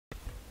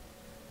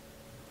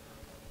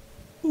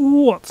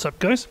What's up,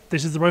 guys?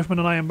 This is the Rifleman,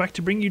 and I am back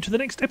to bring you to the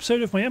next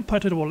episode of my Empire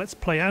Total War Let's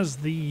Play as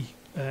the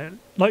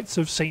Knights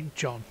of St.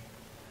 John.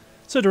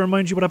 So to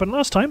remind you what happened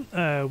last time,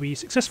 we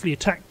successfully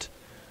attacked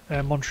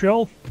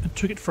Montreal and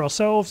took it for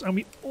ourselves, and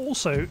we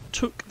also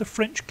took the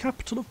French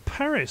capital of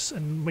Paris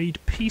and made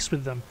peace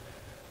with them.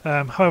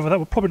 However, that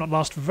will probably not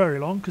last for very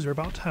long because we're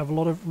about to have a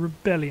lot of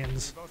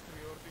rebellions.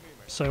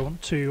 So I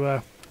want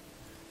to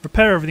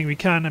repair everything we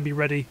can and be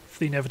ready for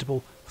the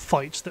inevitable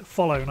fights that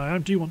follow. And I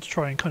do want to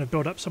try and kind of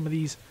build up some of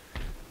these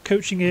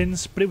coaching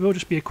inns, but it will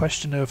just be a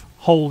question of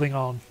holding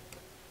on.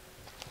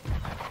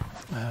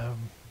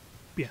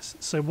 Yes,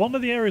 so one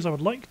of the areas I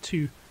would like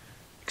to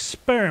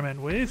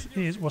experiment with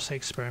is, well, say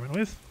experiment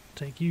with,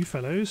 take you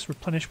fellows,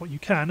 replenish what you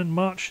can and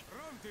march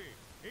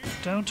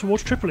down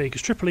towards Tripoli,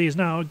 because Tripoli is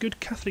now a good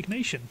Catholic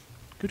nation,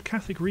 good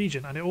Catholic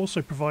region, and it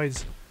also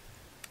provides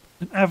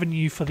an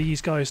avenue for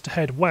these guys to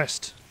head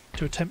west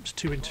to attempt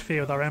to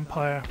interfere with our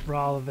empire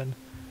rather than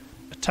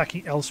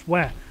attacking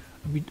elsewhere.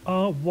 And we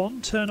are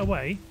one turn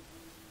away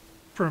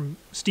from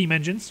steam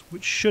engines,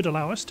 which should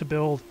allow us to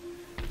build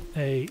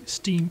a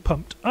steam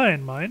pumped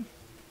iron mine.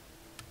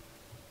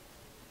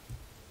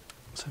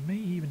 So I may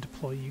even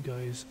deploy you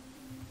guys.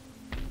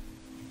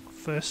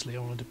 Firstly,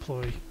 I want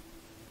to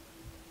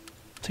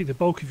take the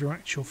bulk of your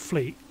actual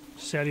fleet,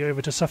 sail you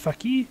over to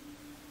Safaki,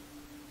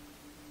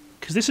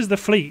 because this is the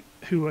fleet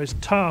who is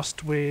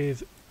tasked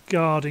with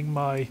guarding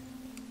my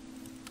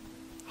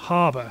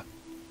harbour,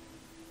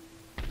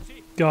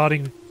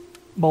 guarding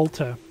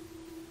Malta.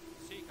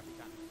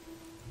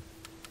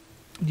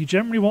 You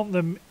generally want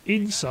them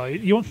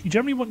inside. You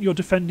generally want your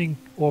defending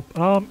or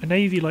a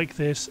navy like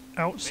this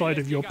outside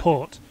of your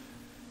port,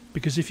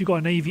 because if you've got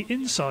a navy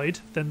inside,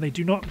 then they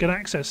do not get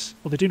access,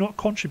 or they do not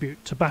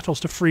contribute to battles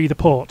to free the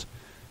port.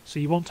 So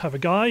you want to have a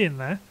guy in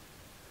there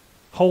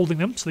holding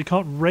them so they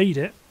can't raid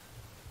it,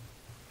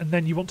 and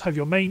then you want to have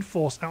your main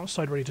force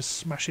outside ready to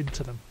smash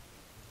into them.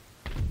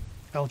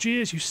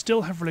 Algiers, you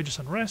still have religious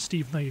unrest,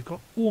 even though you've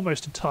got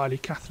almost entirely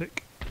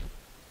Catholic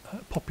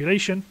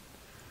population.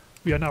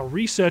 We are now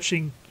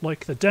researching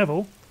like the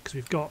devil, because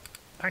we've got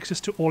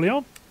access to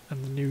Orleans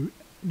and the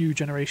new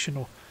generation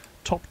or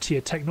top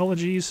tier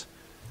technologies.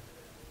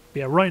 But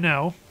yeah, right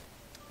now,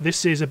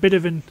 this is a bit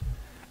of an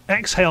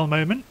exhale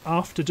moment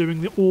after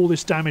doing all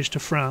this damage to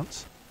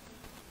France.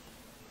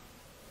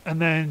 And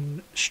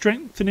then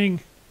strengthening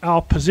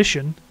our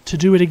position to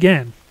do it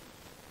again.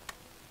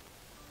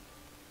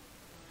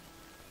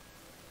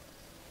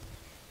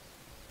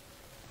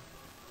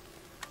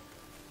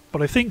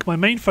 But I think my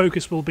main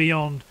focus will be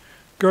on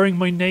growing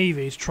my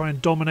navy to try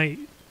and dominate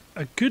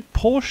a good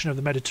portion of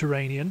the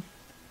Mediterranean.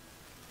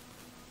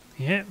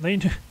 Yeah,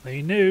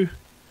 they knew.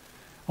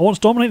 I want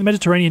to dominate the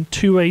Mediterranean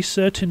to a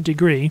certain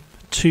degree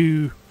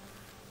to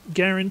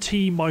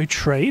guarantee my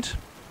trade,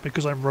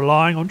 because I'm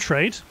relying on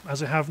trade,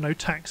 as I have no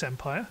tax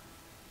empire.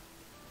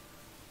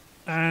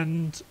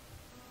 And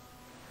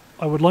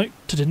I would like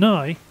to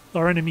deny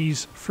our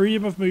enemies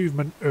freedom of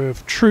movement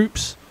of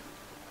troops,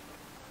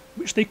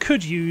 which they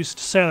could use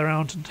to sail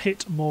around and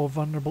hit more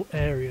vulnerable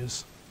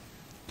areas.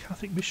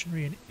 Catholic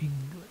missionary in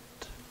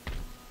England.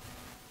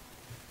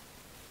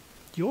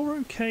 You're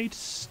okay to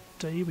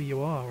stay where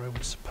you are, I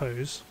would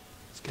suppose.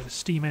 Let's get a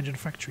steam engine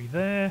factory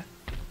there.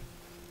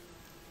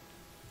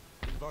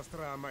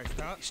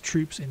 These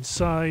troops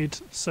inside,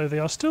 so they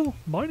are still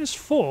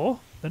 -4.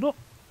 They're not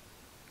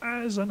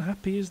as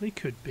unhappy as they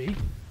could be.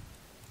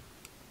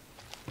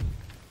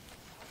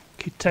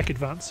 Tech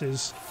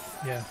advances.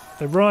 Yeah,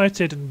 they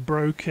rioted and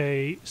broke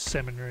a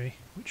seminary.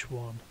 Which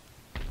one?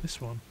 This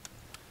one.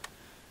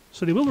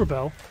 So they will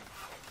rebel.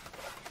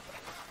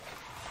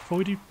 Before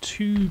we do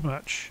too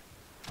much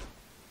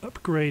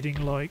upgrading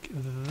like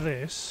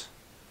this,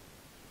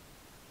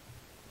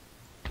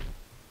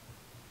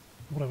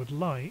 what I would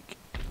like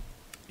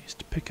is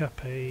to pick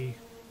up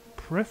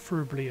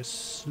preferably a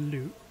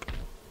sloop.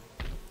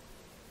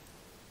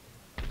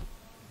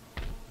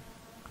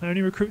 I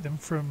only recruit them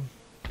from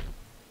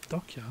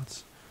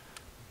dockyards.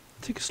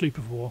 Take a sloop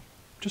of war,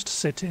 just to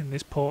sit in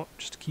this port,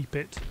 just to keep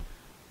it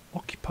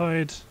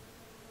occupied.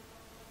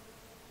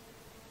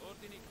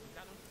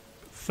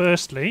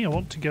 Firstly, I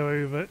want to go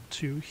over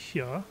to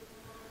here,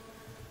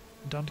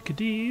 down to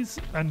Cadiz,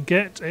 and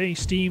get a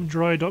steam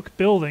dry dock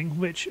building,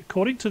 which,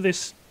 according to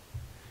this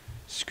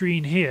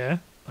screen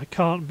here, I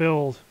can't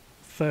build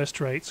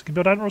first rates. I can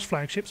build Admiral's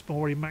flagships, but I'm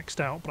already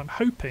maxed out, but I'm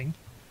hoping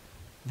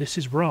this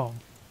is wrong,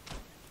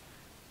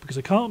 because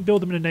I can't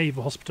build them in a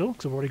naval hospital,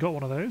 because I've already got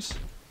one of those.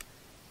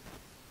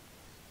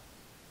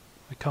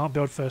 I can't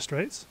build first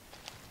rates.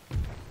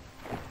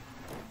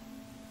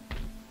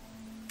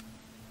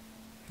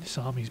 This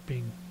army's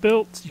being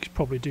built. You could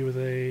probably do with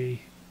a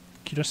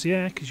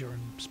cuirassier because you're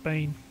in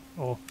Spain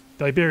or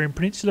the Iberian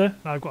Peninsula.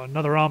 Now I've got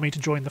another army to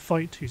join the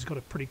fight who's got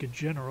a pretty good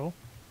general.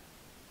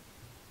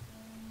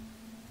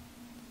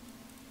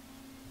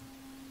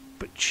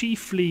 But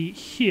chiefly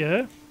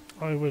here,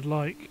 I would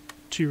like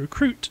to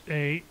recruit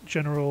a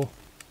general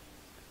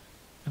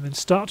and then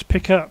start to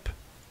pick up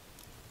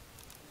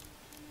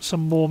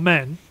some more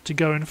men to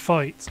go and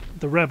fight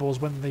the rebels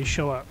when they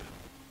show up.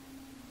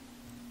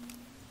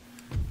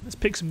 Let's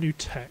pick some new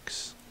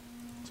techs.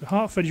 So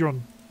Hartford, you're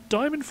on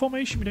diamond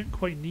formation. We don't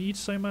quite need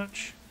so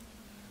much.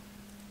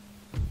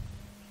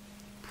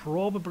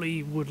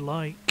 Probably would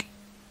like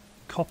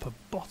copper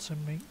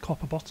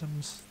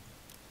bottoms,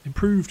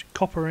 improved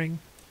coppering.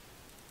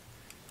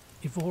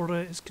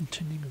 Evora is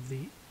continuing with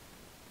the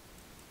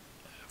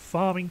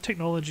farming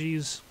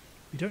technologies.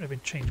 We don't have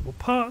interchangeable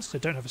parts. So I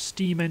don't have a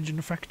steam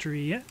engine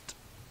factory yet.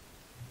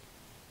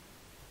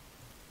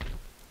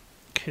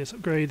 Okay, let's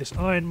upgrade this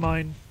iron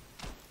mine.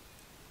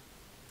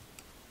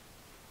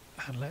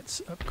 And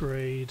let's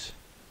upgrade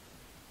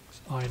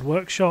this iron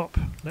workshop.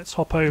 Let's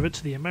hop over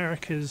to the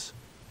Americas.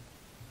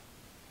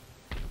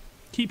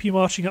 Keep you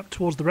marching up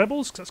towards the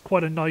rebels, because that's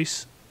quite a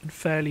nice and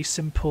fairly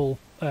simple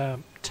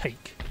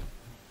take.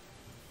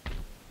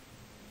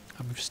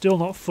 And we've still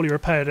not fully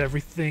repaired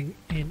everything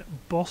in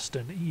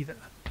Boston either,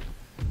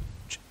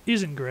 which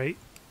isn't great.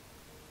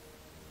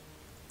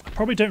 I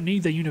probably don't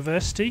need the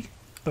university,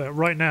 but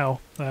right now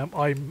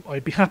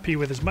I'd be happy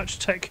with as much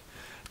tech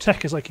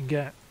as I can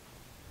get.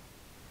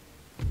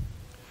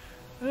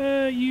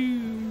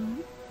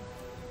 You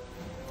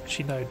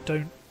actually no,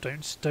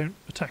 don't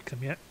attack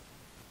them yet.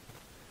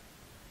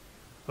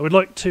 I would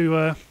like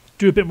to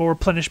do a bit more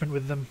replenishment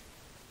with them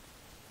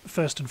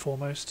first and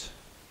foremost.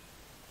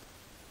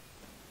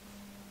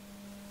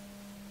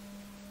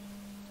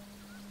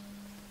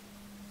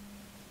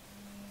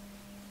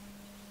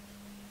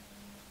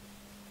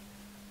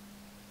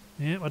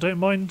 Yeah, I don't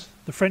mind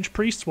the French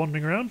priests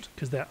wandering around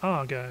because they're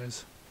our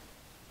guys.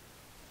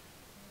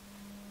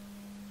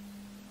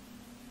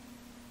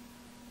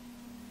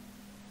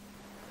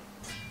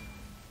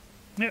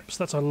 Yep,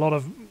 so that's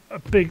a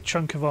big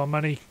chunk of our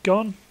money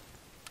gone.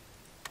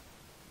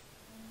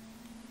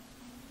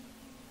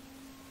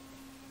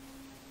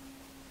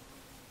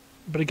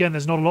 But again,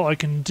 there's not a lot I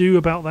can do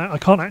about that. I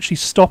can't actually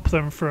stop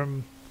them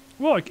from...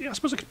 Well, I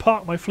suppose I could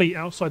park my fleet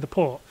outside the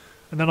port,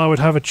 and then I would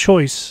have a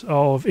choice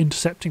of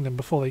intercepting them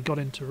before they got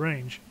into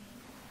range.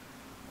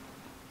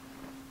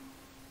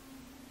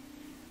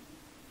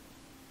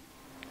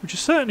 Which is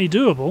certainly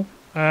doable,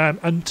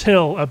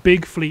 until a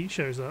big fleet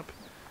shows up.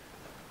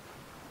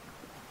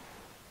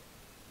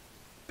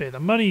 But the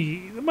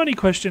money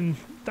question,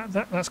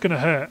 that's going to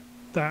hurt.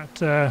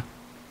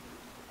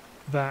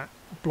 That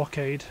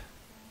blockade.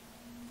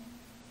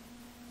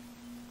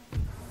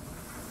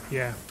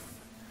 Yeah.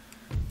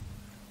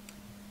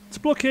 It's a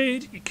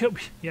blockade.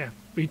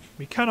 We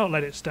cannot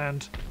let it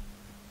stand.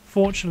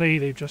 Fortunately,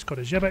 they've just got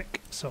a Jebek,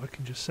 so I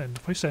can just send.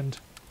 If I send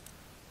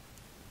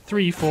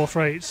 3-4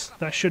 freights,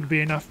 that should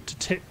be enough to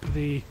tip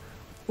the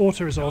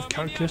auto-resolve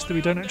calculus that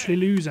we don't actually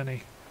lose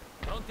any.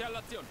 There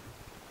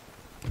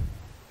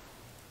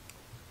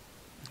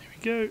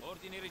we go.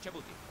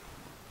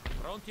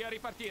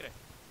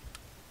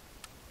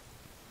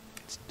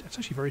 It's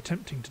actually very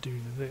tempting to do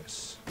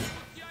this.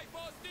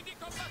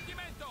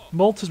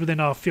 Malta's within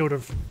our field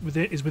of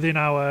within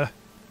our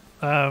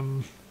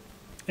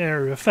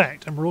area of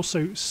effect, and we're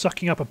also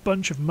sucking up a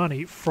bunch of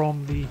money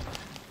from the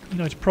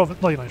United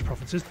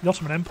Provinces, the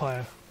Ottoman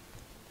Empire.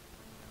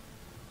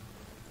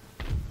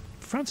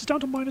 France is down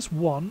to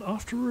 -1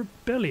 after a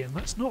rebellion.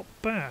 That's not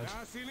bad.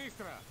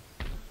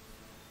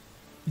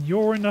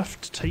 You're enough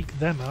to take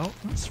them out,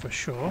 that's for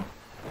sure.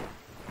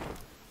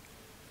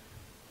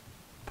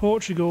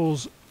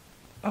 Portugal's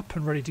up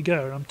and ready to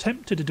go, and I'm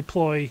tempted to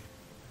deploy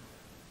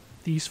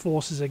these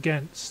forces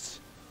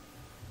against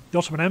the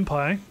Ottoman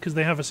Empire because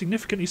they have a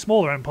significantly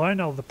smaller empire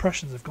now the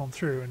Prussians have gone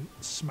through and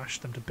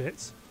smashed them to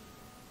bits.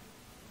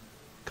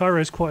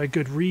 Cairo is quite a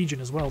good region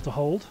as well to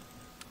hold.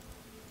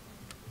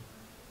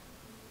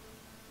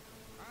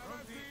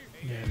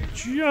 Yeah,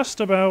 just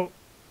about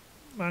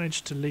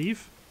managed to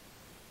leave.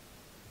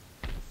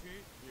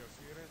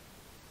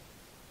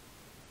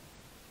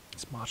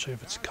 Let's march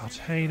over to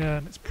Cartagena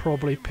and let's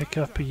probably pick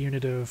up a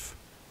unit of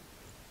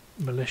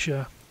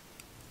militia.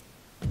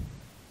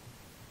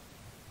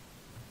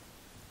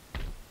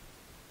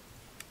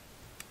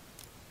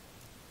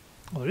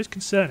 Well, it is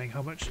concerning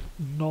how much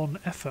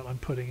non-effort I'm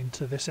putting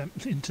into this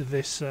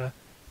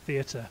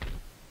theatre.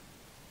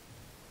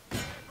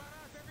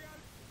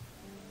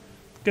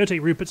 Go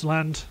take Rupert's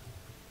Land.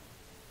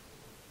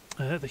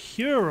 The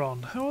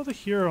Huron. How are the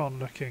Huron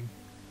looking?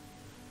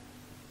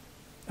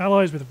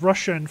 Allies with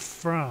Russia and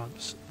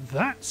France.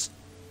 That's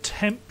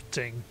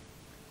tempting.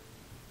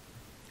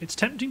 It's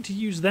tempting to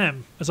use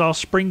them as our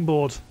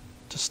springboard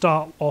to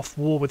start off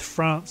war with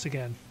France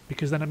again,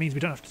 because then it means we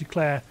don't have to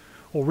declare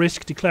or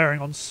risk declaring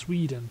on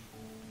Sweden.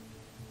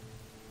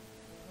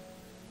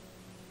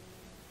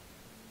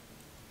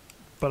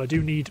 But I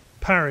do need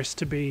Paris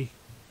to be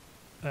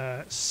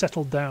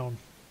settled down.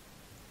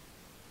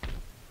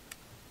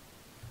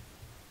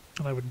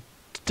 And I would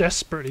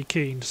desperately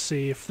keen to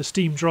see if the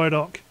steam dry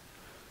dock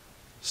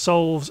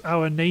solves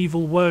our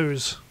naval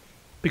woes.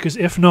 Because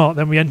if not,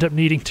 then we end up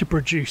needing to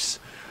produce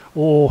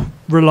or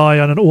rely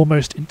on an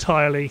almost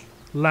entirely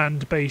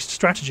land-based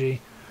strategy,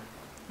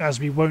 as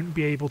we won't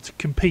be able to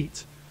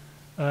compete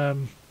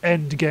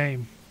end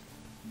game.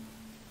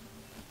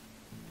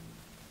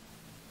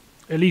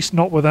 At least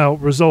not without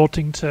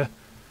resorting to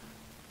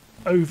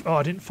over... Oh,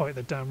 I didn't fight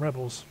the damn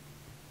rebels.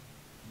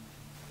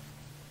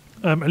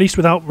 At least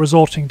without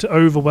resorting to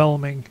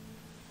overwhelming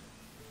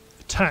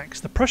attacks.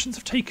 The Prussians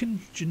have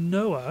taken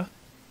Genoa,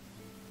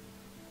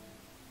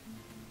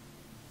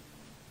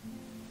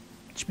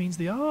 which means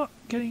they are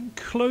getting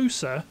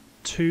closer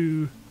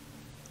to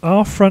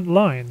our front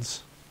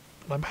lines.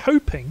 And I'm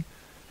hoping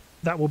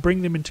that will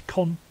bring them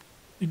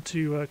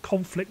into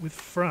conflict with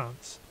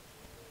France.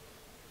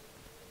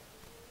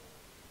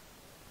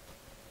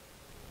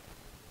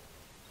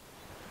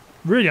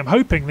 Really, I'm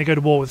hoping they go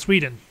to war with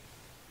Sweden.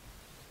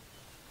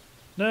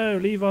 No,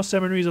 leave our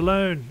seminaries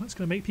alone. That's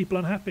going to make people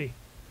unhappy.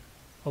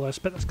 Although I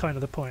expect that's kind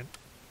of the point.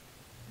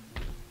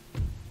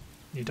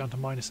 You're down to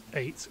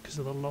 -8 because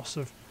of the loss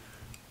of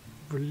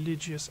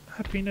religious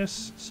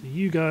happiness. So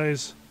you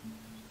guys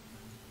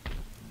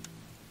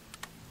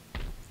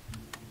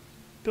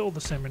build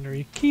the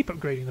seminary, keep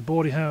upgrading the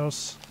boarding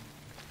house.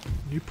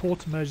 New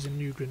port emerges in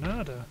New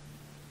Granada.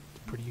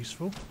 It's pretty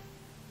useful.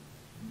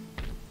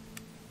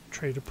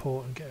 Trade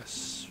report and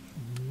guess.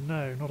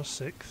 No, not a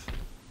 6th.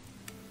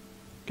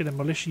 Get a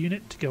militia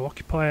unit to go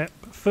occupy it.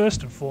 But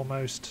first and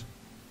foremost,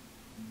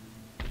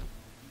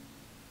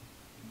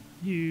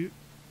 you...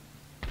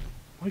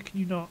 Why can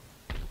you not...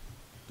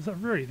 Is that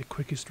really the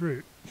quickest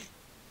route?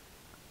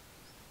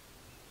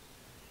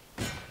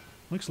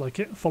 Looks like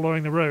it,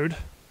 following the road.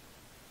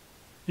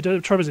 The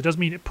trouble is, it does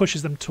mean it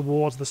pushes them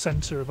towards the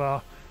centre of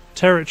our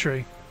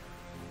territory,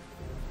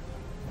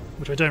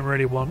 which I don't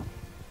really want.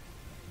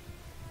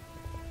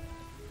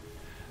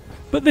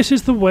 But this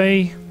is the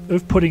way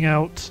of putting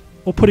out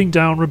or putting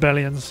down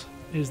rebellions,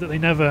 is that they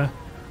never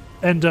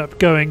end up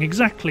going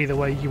exactly the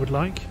way you would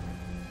like.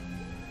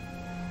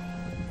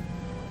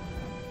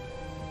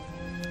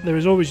 There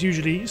is always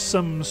usually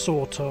some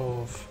sort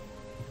of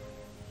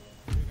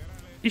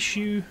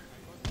issue.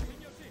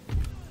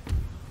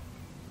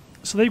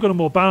 So they've got a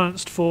more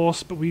balanced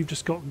force, but we've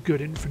just got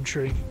good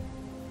infantry.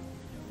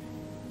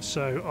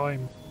 So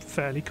I'm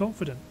fairly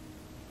confident.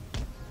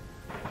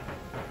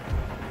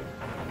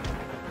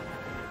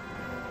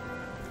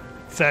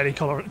 Fairly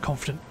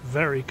confident,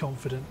 very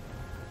confident.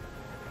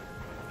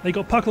 They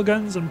got puckle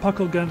guns, and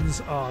puckle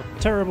guns are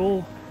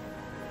terrible.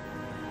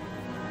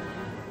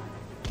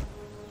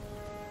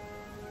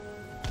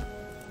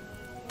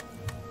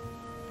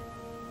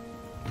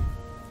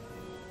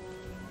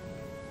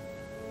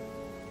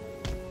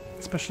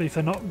 Especially if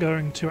they're not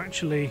going to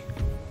actually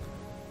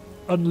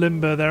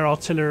unlimber their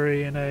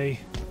artillery in a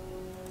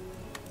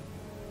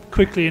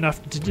quickly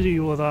enough to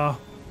deal with our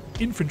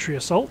infantry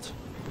assault.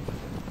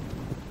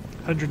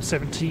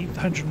 117th,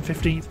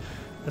 115th,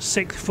 the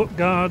 6th Foot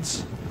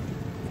Guards.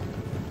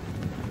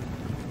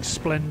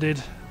 Splendid.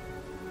 So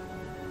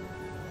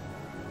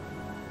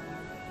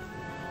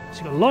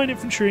you've got line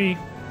infantry,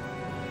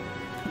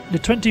 the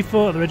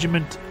 24th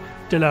Regiment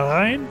de la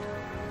Reine,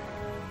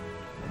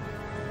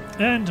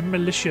 and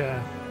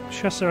militia,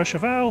 chasseurs à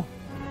cheval,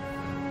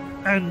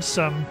 and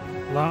some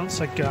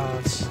Lancer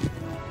Guards.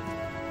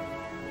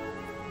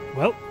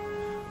 Well,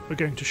 we're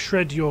going to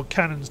shred your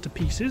cannons to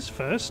pieces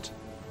first.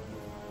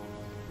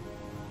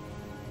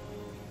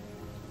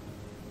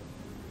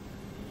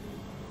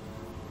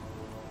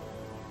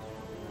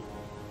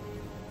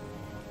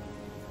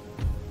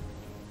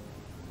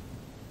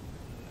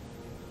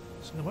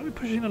 So they might be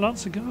pushing the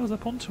Lancer Guards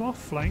up onto our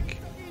flank.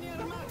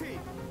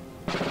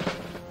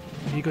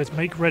 You guys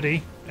make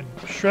ready and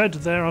shred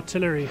their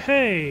artillery.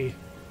 Hey!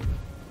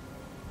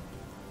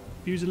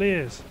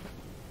 Fusiliers.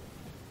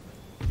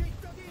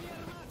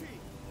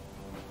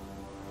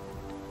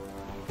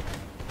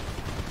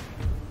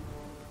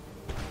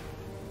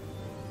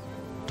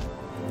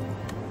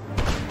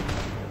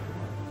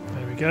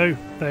 There we go.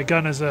 Their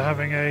gunners are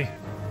having a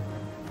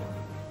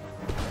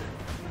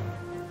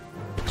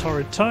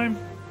torrid time.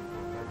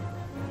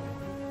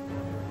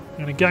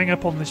 I'm going to gang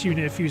up on this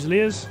unit of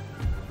Fusiliers,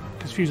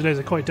 because Fusiliers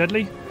are quite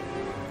deadly.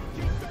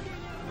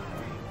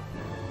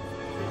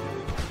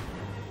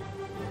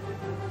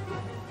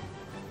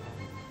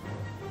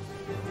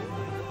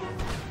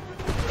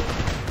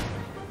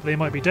 They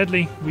might be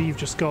deadly. We've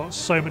just got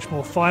so much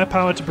more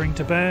firepower to bring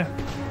to bear.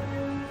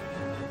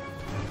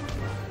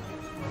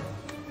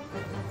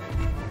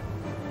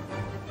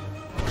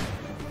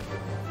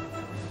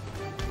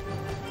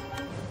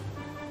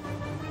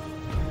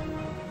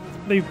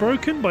 They've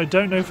broken, but I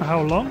don't know for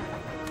how long.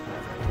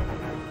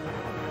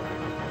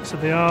 So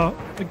they are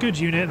a good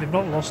unit. They've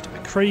not lost a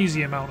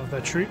crazy amount of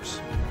their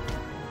troops.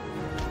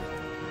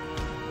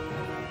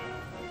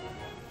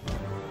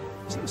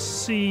 So let's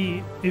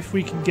see if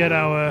we can get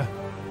our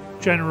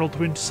general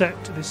to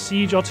intercept this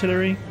siege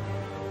artillery.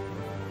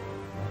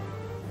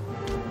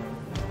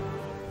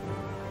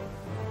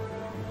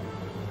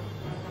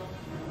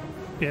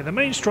 Yeah, the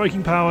main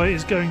striking power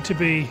is going to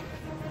be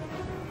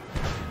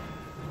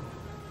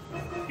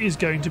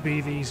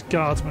these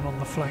guardsmen on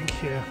the flank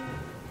here.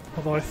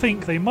 Although I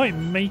think they might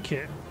make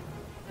it,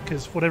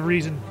 because for whatever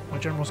reason my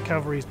general's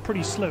cavalry is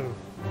pretty slow.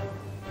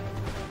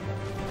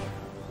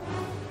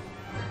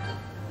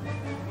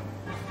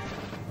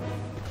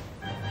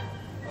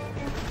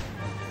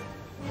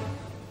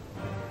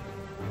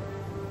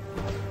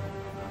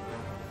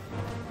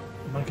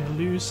 going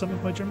to lose some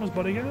of my general's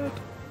bodyguard.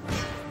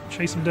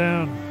 Chase him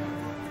down.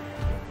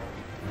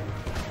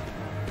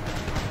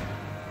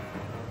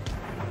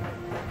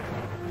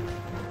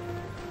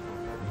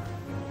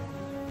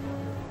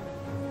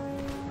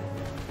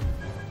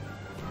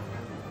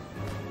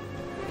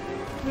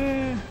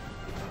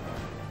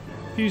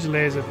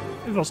 Fusiliers have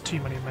lost too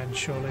many men,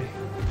 surely.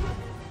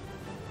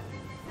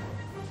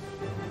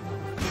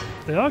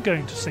 They are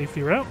going to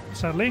safely rout,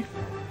 sadly.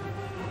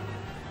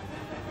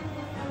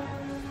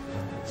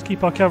 Let's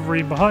keep our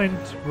cavalry in behind,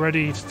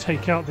 ready to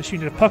take out this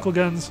unit of puckle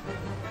guns.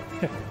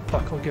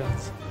 Puckle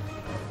guns.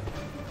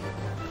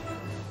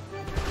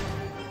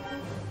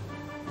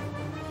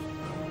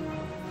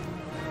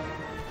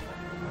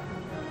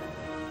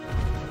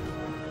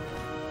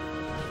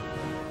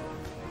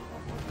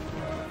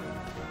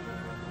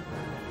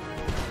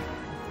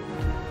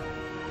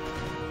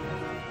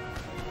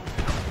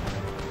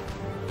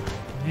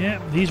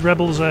 Yeah, these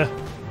rebels are...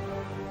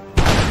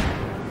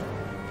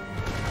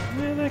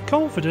 yeah, they're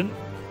confident.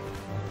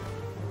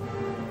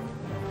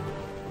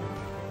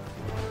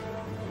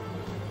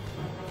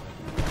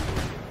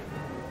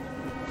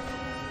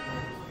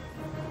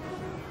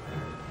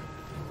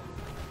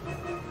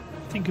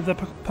 Think if their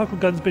puckle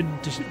guns been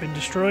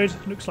destroyed?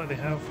 Looks like they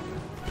have.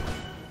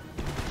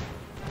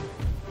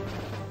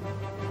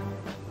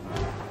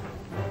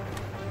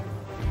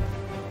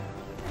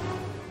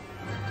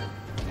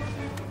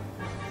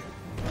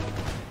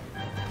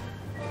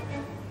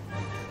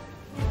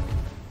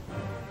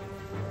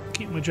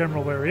 Keep my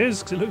general where he is,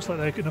 because it looks like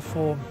they're going to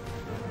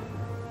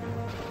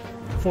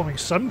forming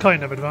some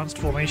kind of advanced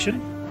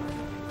formation.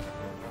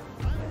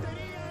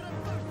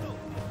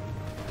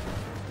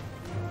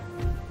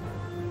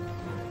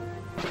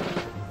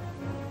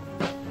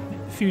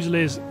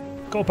 Fusiliers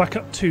got back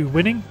up to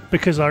winning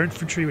because our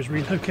infantry was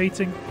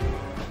relocating.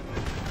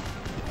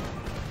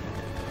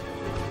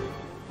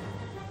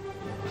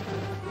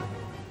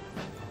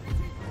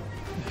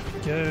 There we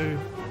go.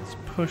 Let's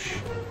push.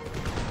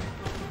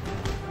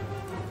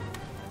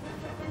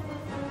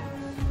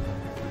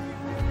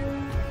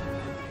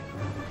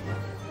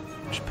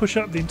 Just push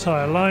up the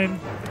entire line.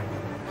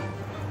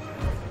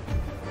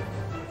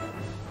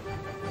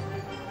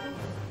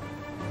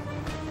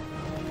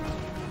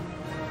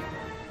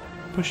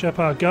 Push up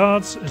our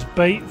guards as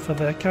bait for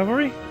their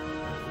cavalry.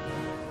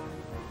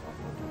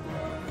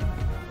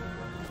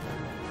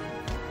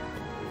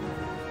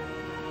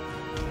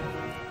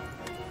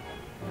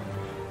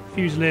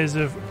 Fusiliers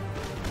have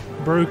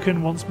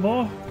broken once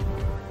more.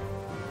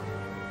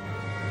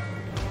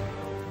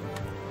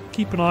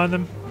 Keep an eye on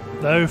them,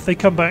 though if they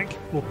come back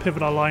we'll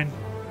pivot our line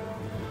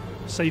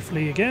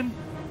safely again.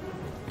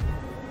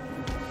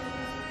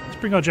 Let's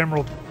bring our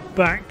general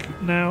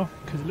back now,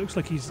 because it looks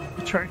like he's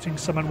attracting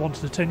some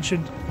unwanted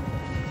attention.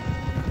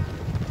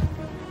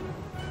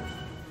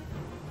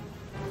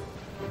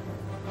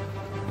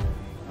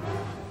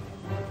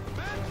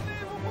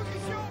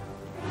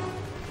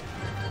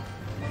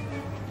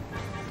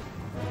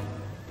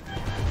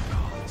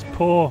 It's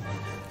poor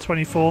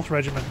 24th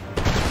Regiment.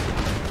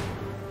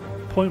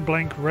 Point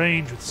blank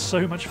range with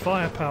so much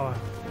firepower.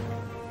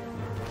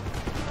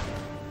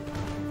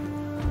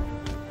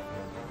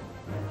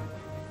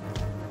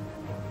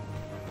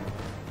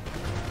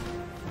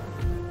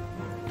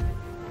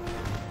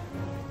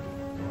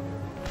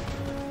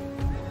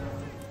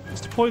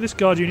 Deploy this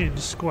guard unit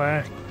into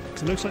square,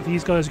 because it looks like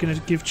these guys are going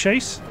to give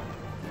chase.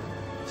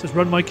 So let's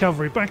run my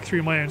cavalry back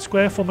through my own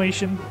square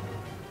formation.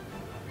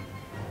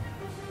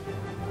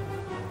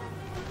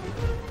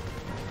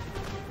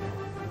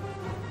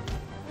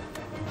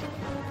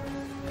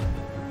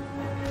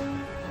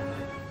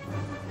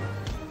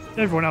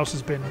 Everyone else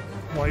has been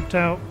wiped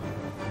out.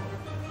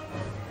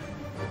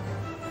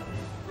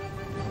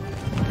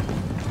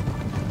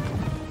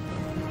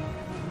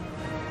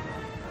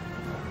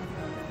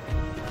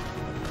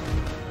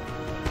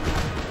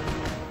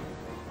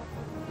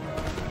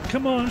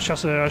 Come on,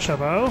 Chasseur à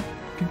Cheval.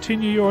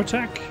 Continue your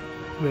attack.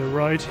 We're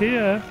right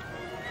here.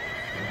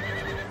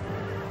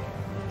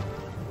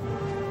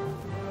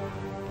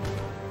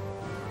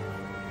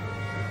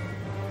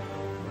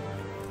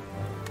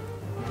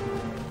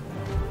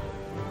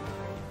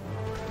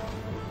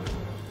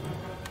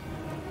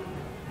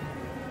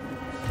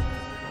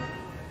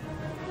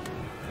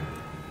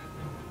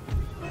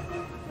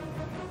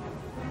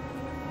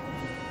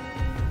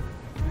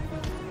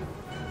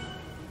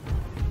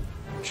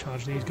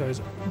 Charge these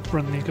guys,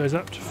 run these guys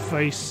up to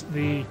face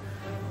the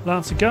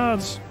Lancer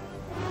Guards.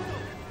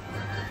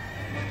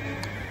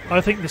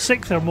 I think the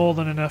 6th are more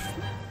than enough.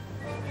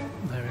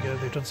 There we go,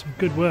 they've done some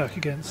good work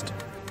against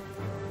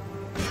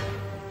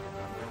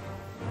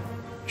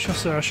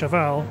Chasseur à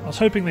Cheval. I was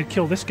hoping they'd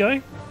kill this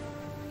guy.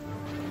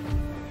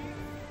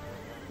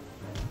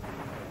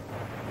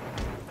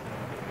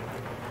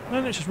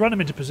 Then let's just run him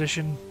into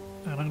position,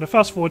 and I'm going to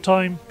fast forward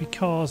time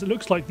because it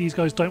looks like these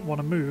guys don't want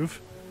to move.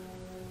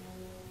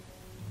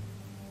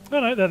 Oh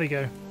no, there they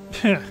go.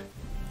 I'm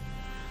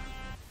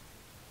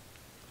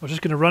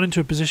just going to run into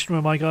a position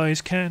where my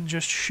guys can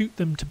just shoot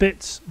them to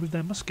bits with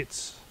their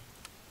muskets.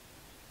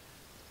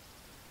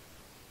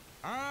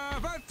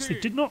 So they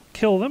did not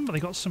kill them, but they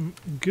got some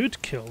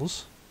good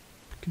kills.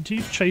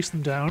 Continue to chase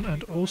them down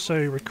and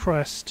also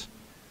request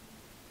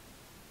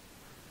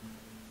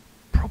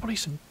probably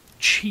some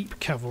cheap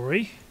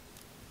cavalry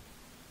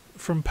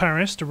from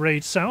Paris to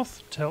raid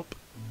south to help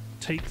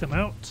take them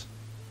out.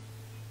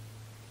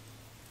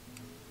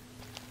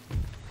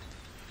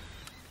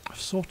 I've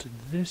sorted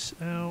this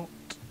out.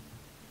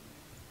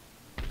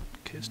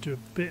 Okay, let's do a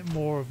bit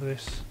more of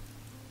this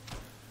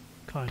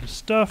kind of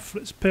stuff.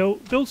 Let's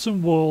build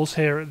some walls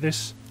here at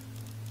this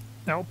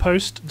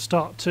outpost and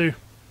start to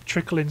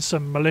trickle in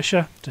some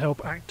militia to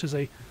help act as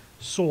a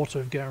sort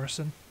of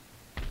garrison.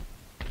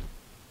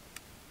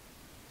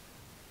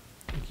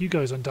 You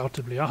guys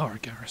undoubtedly are a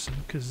garrison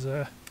because,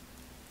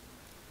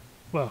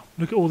 well,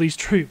 look at all these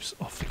troops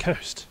off the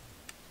coast.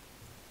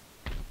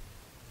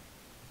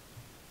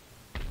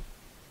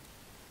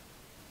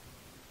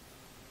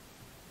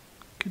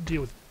 Could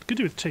do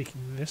with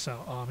taking this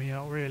army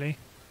out, really.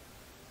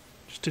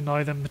 Just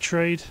deny them the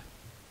trade.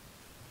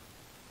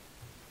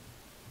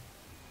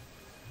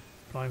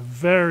 But I'm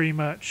very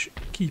much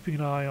keeping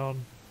an eye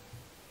on...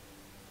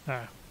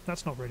 No,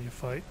 that's not really a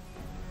fight.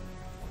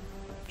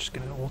 Just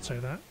going to auto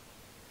that.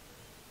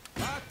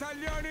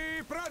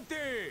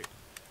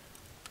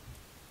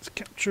 Let's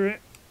capture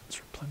it. Let's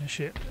replenish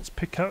it. Let's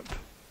pick up.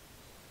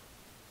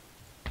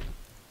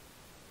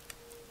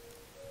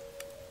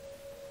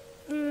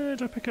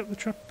 Do I pick up the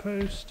trapper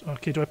post?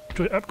 Okay, do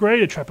I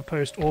upgrade a trapper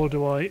post or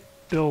do I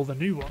build a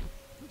new one?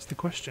 That's the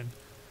question.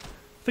 I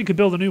think I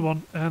build a new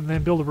one and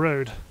then build a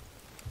road.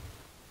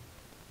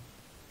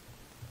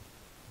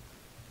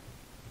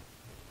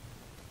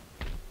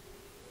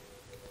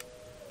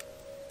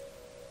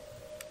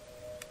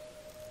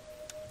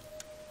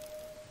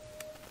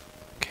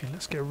 Okay,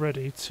 let's get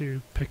ready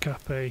to pick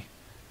up a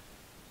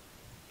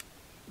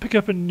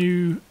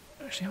new.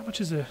 Actually, how much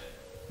is a?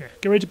 Yeah,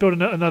 get ready to build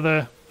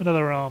another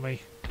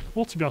army.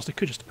 Well, to be honest, I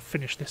could just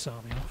finish this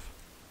army off.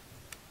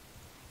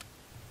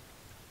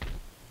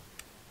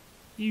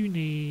 You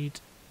need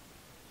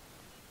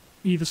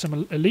either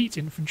some elite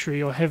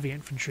infantry or heavy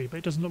infantry, but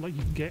it doesn't look like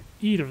you can get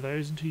either of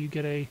those until you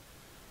get a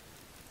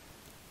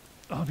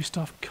army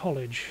staff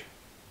college.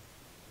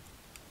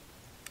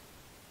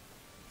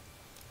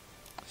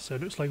 So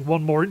it looks like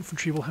one more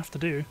infantry will have to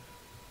do.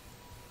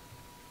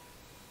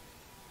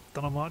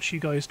 Then I'll march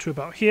you guys to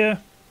about here,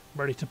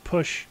 ready to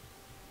push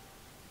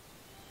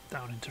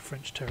down into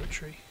French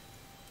territory.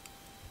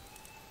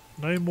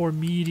 No more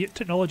immediate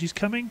technologies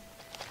coming.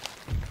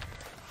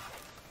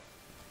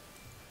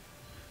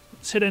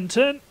 Let's hit end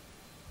turn.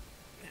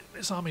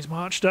 This army's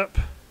marched up.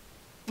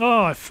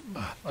 Oh,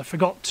 I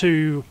forgot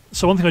to...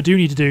 So one thing I do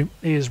need to do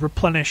is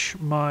replenish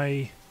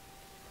my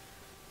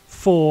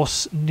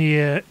force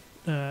near...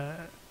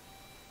 not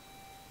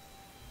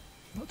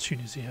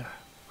Tunisia.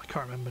 I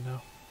can't remember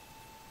now.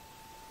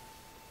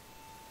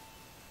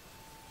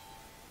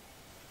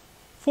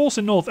 Force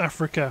in North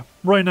Africa.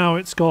 Right now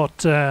it's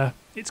got...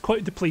 it's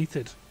quite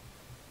depleted.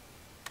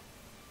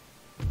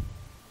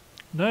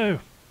 No.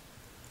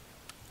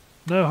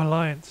 No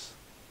alliance.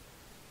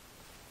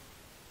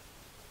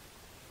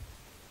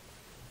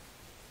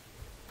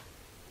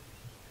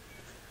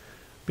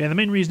 But yeah, the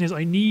main reason is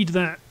I need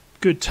that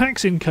good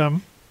tax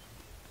income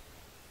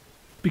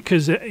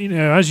because, you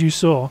know, as you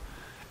saw,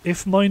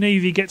 if my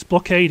navy gets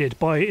blockaded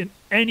by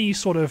any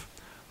sort of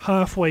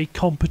halfway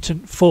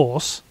competent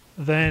force,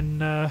 then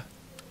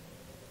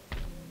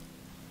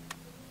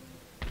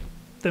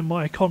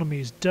my economy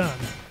is done.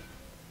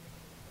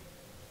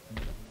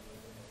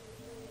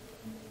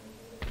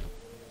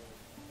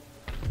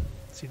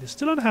 See, they're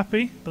still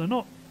unhappy, but they're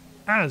not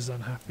as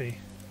unhappy.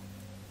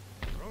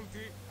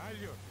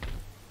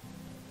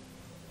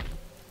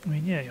 I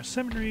mean, yeah, your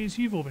seminaries,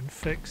 you've all been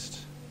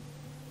fixed.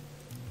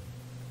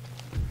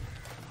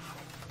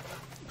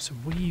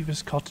 Some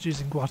weavers'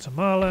 cottages in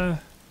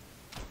Guatemala.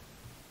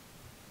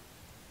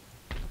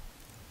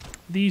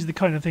 These are the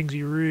kind of things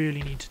you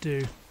really need to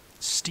do.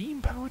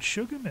 Steam-powered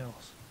sugar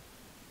mills.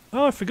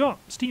 Oh, I forgot.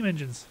 Steam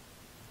engines.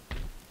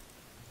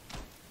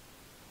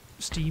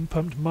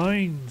 Steam-pumped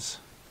mines.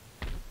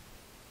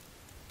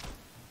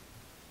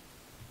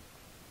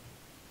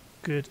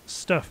 Good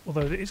stuff.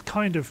 Although it is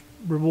kind of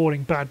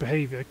rewarding bad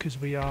behaviour because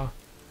we are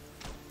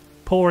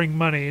pouring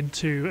money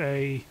into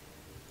a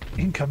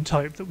income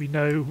type that we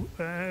know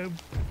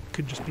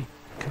can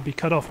be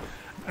cut off.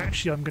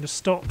 Actually, I'm going to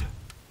stop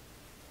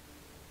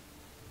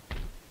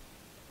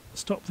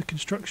the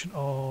construction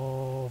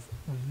of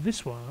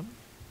this one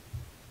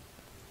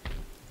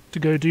to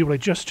go do what I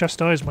just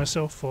chastised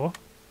myself for.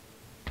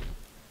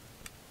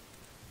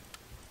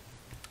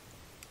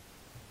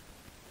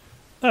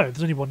 Oh,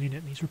 there's only one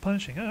unit that needs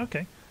replenishing. Oh,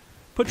 okay.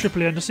 Put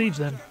Tripoli under siege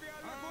then.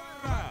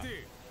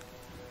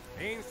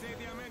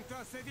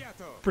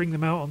 Bring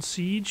them out on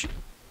siege.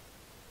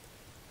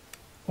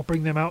 Or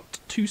bring them out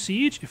to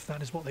siege, if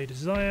that is what they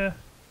desire.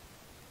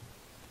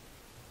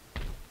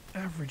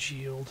 Average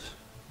yield.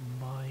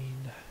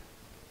 Mine.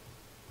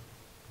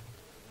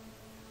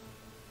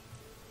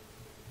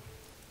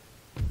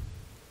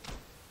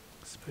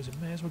 Let's suppose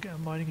it may as well get a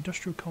mining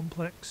industrial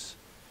complex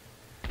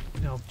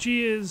in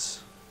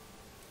Algiers.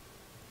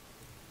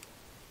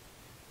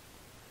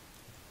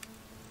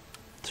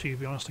 To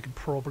be honest, I can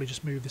probably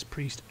just move this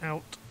priest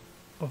out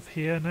of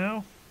here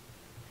now.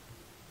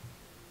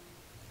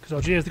 Because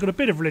Algiers, they've got a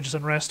bit of religious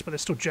unrest, but they're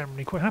still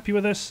generally quite happy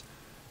with us.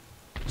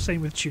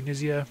 Same with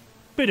Tunisia.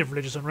 Bit of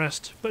religious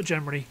unrest, but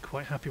generally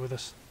quite happy with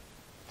us.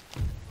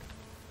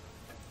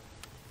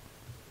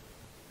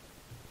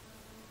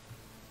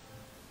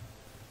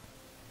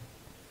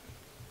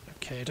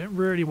 Okay, I don't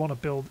really want to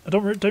build... I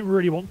don't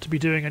really want to be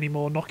doing any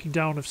more knocking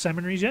down of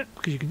seminaries yet,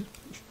 because you can...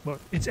 Well,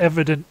 it's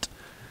evident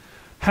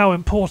how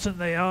important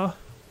they are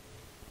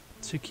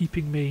to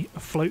keeping me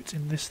afloat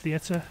in this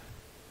theatre.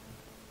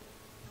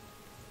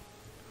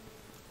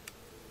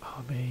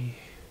 Army...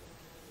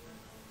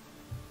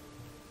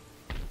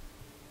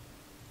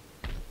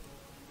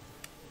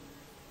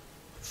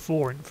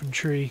 4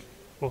 infantry,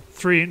 well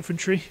 3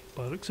 infantry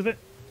by the looks of it.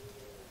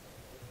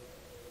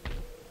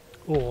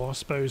 Or I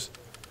suppose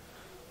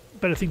the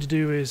better thing to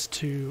do is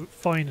to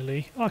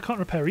finally... Oh, I can't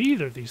repair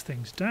either of these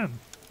things, damn.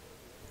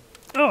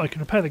 Oh, I can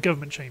repair the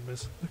government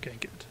chambers. Okay,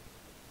 good.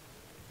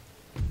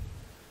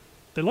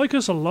 They like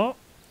us a lot,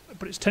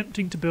 but it's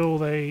tempting to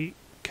build a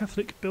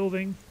Catholic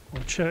building or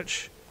a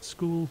church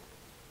school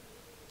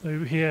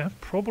over here.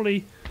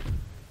 Probably...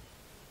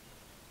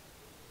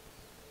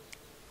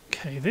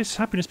 Okay, this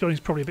happiness building is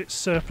probably a bit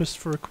surplus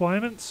for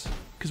requirements,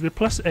 because we're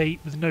 +8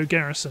 with no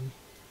garrison,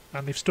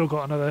 and they've still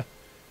got another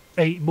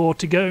 8 more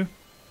to go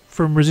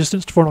from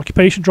resistance to foreign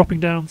occupation dropping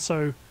down,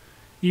 so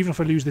even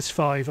if I lose this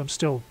 5, I'm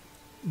still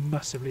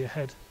massively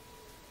ahead.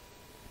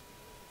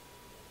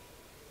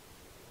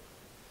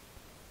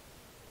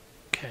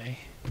 Okay.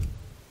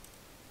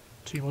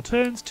 2 more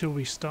turns till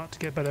we start to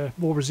get better,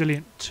 more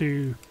resilient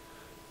to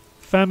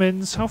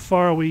famines. How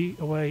far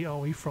away are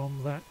we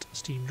from that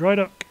steam dry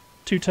dock?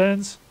 2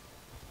 turns.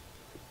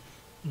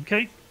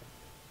 Okay.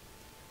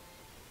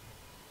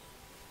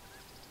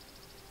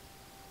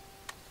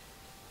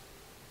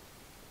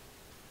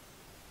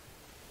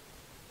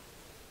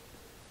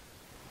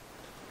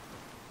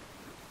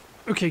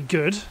 Okay,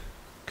 good.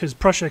 Because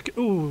Prussia...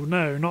 Ooh,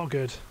 no, not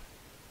good.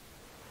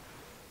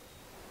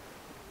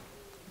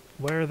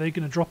 Where are they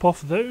going to drop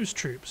off those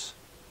troops?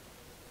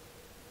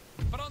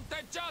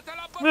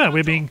 Ah,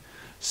 we're being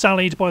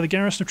sallied by the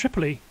garrison of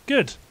Tripoli.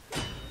 Good.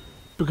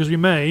 Because we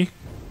may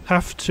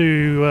have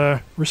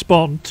to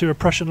respond to a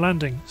Prussian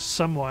landing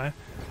somewhere.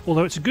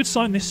 Although it's a good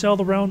sign they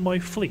sailed around my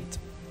fleet.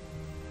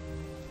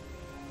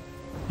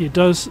 It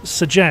does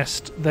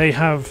suggest they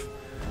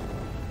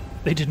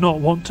did not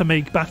want to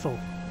make battle.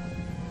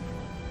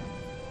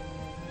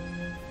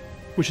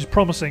 Which is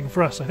promising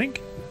for us, I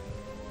think.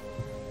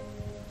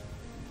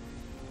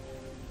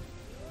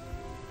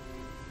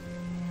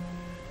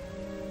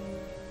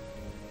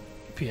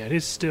 But yeah, it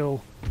is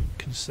still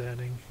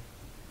concerning.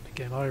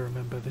 Again, I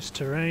remember this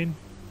terrain.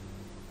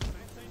 So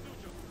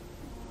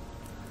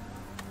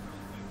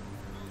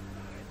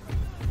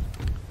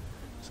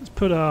let's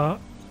put our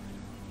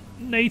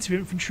native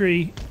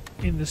infantry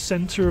in the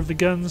centre of the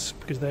guns,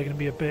 because they're going to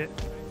be a bit...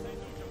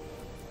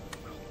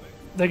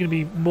 They're going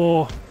to be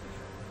more...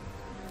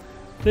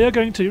 They are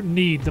going to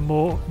need the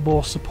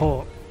more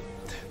support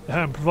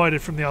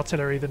provided from the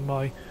artillery than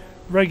my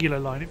regular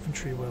line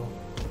infantry will.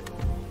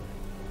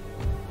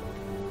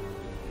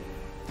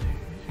 2,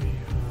 3,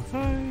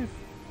 4, 5.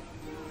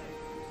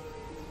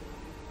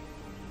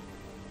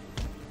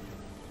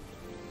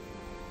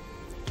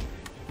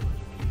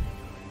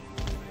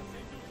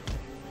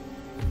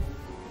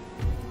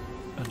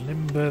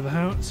 Unlimber the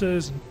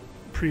howitzers and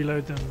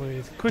preload them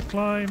with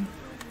quicklime.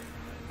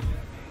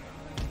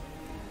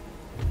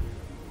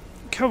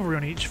 Cavalry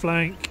on each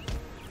flank,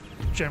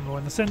 general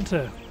in the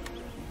centre.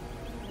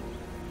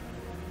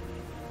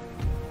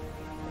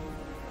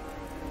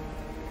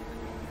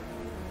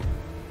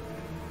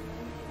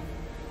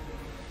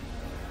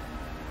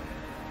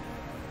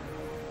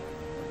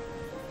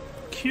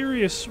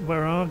 Curious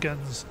where our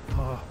guns,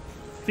 our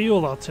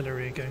field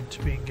artillery, are going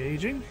to be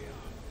engaging.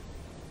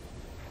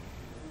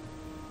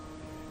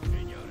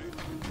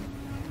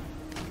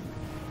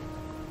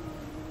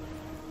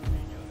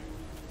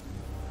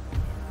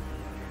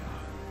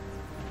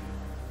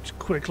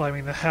 Quick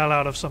climbing the hell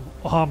out of some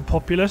armed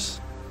populace.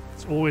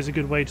 It's always a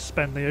good way to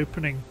spend the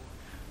opening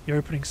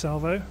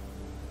salvo.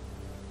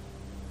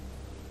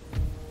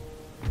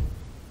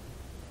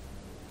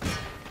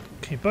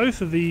 Okay,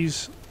 both of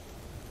these.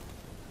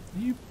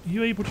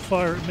 You able to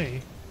fire at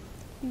me?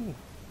 Ooh.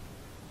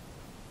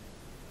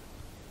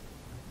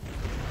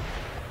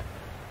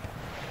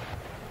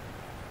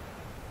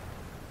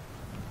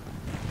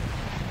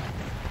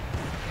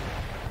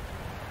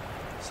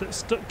 So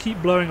let's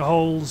keep blowing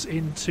holes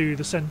into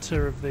the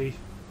centre of the...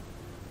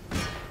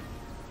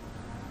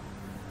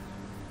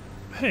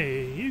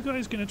 Hey, you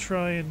guys gonna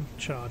try and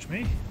charge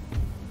me?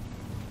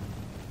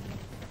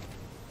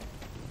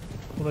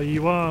 Although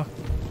you are...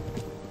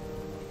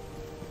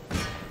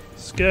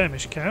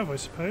 skirmish cav, I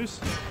suppose.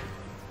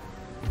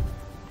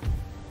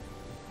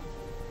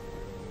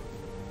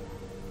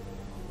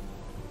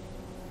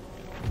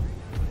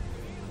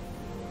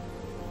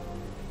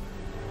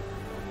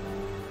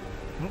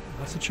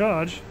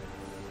 charge.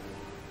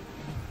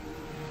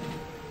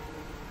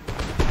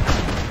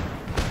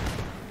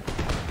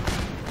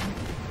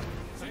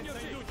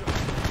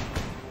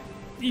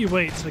 You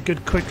wait till a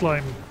good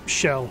quicklime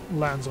shell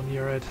lands on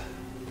your head.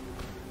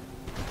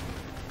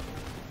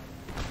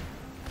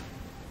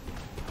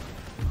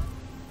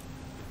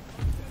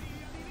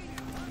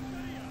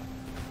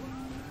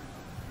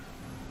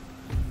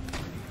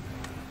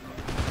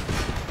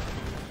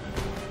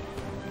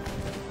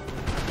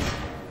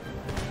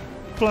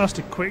 Blast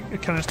a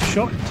canister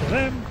shot into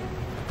them.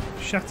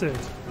 Shattered.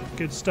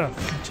 Good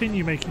stuff.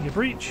 Continue making your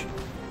breach.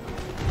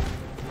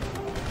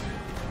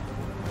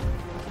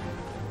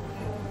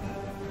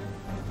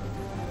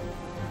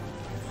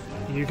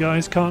 You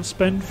guys can't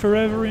spend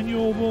forever in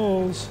your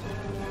walls.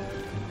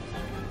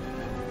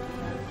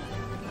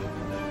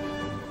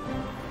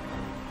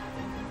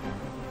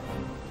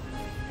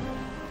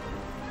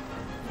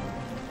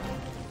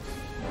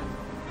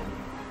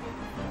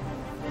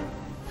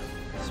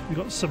 So we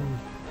got some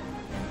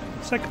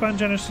Sekban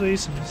Janissaries,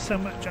 some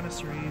Semat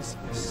Janissaries,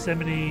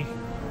 Semini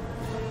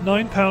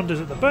 9-pounders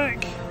at the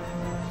back.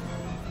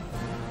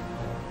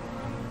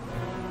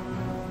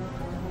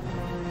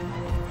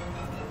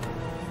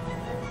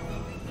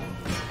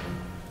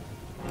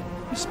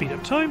 Speed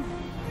up time.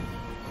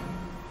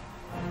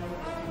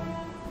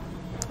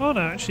 Oh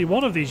no, actually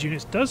one of these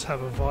units does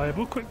have a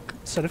viable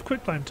set of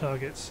quicklime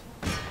targets.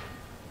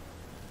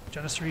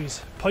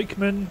 Janissaries,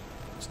 pikemen,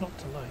 it's not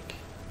to like.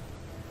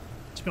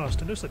 To be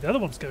honest, it looks like the other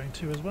one's going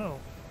to as well.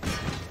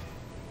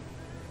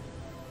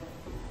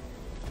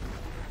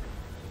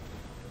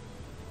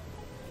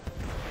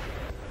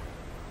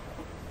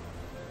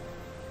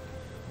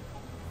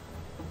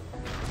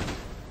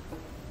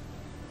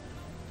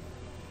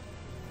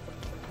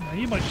 Now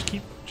you might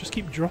just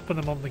keep dropping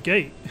them on the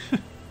gate.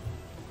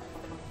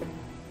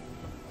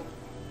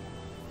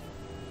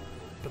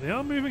 But they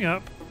are moving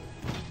up.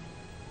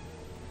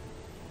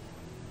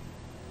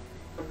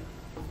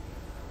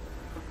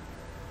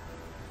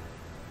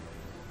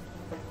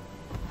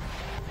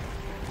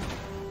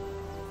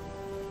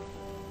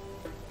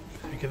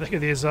 Look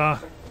at the Azar.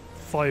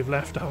 5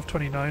 left out of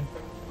 29.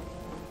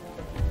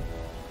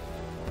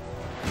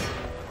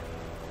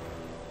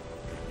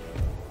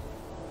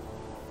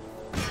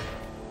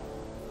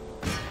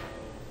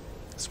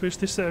 Switch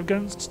this set of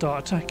guns to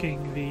start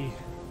attacking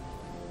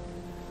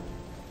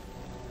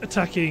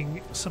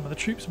some of the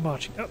troops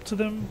marching up to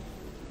them.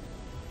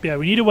 But yeah,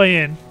 we need a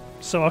way in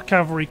so our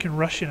cavalry can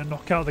rush in and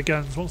knock out the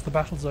guns once the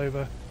battle's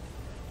over.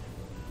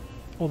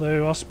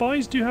 Although our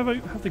spies do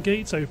have the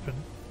gates open.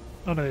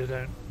 Oh no, they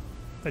don't.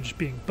 They're just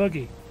being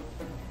buggy.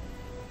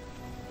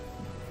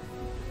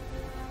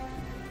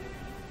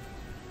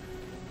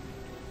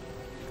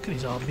 Look at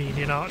these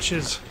Armenian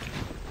archers.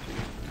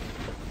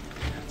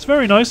 It's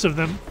very nice of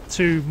them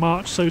to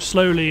march so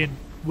slowly and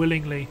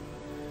willingly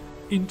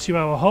into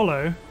our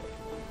hollow.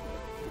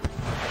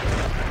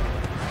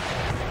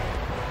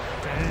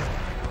 Damn.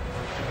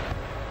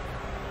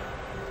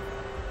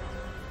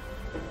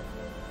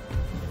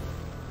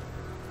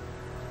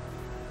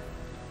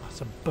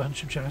 That's a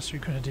bunch of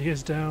Janissary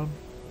Grenadiers down.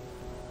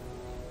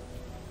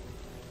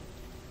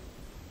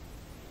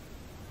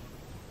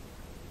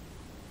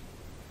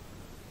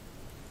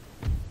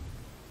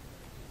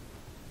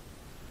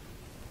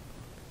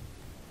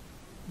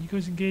 You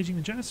guys engaging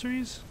the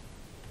Janissaries?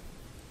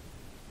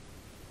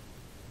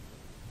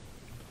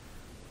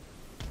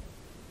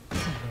 I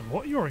don't know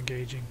what you're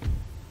engaging.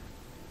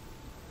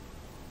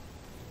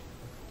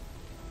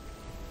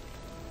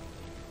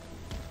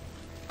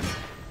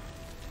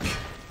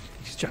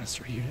 These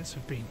Janissary units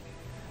have been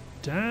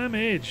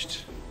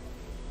damaged.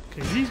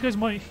 Okay, these guys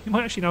you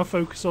might actually now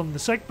focus on the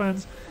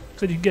Segbans,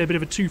 so you can get a bit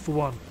of a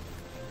 2-for-1.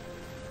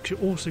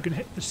 Because you're also going to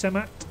hit the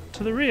Semat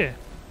to the rear.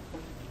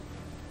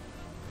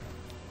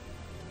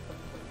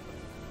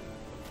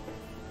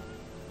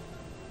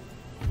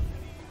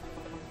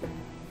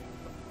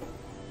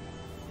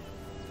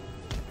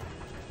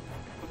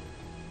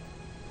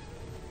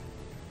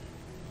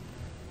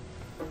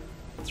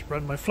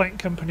 Run my flank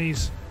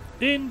companies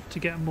in to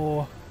get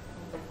more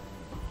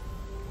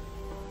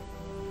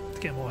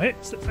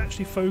hits. Let's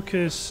actually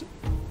focus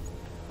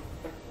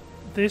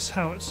this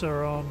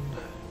howitzer on,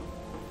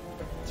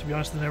 to be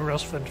honest, there's nowhere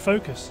else for them to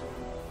focus.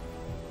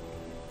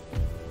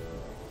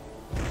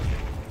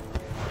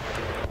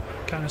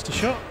 Canister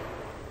shot,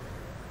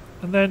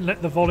 and then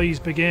let the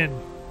volleys begin.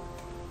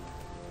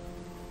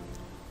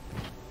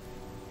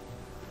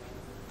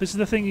 This is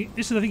the thing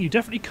you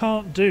definitely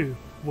can't do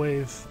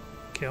with.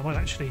 Okay, I might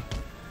actually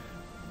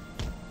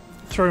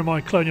throw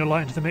my Colonial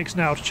Light into the mix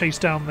now to chase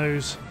down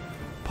those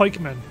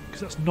pikemen,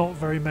 because that's not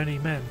very many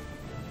men.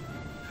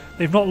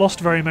 They've not lost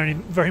very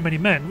many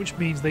men, which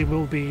means they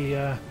will be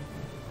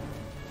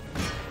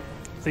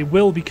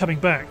coming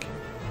back.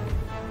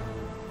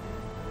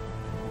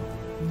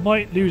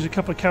 Might lose a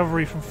couple of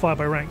cavalry from fire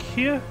by rank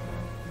here.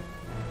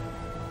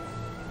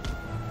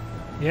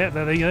 Yeah,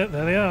 there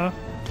they are.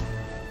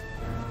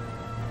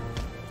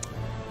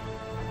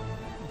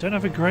 Don't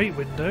have a great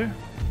window.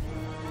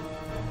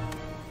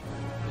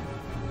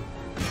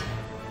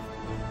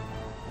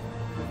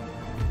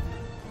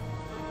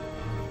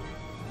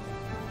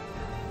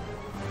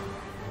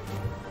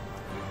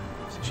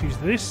 Let's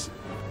use this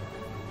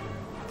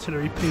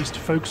artillery piece to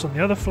focus on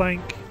the other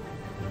flank.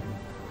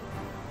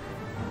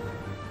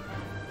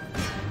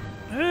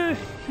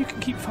 You can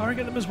keep firing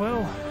at them as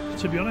well,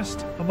 to be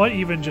honest. I might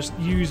even just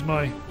use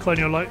my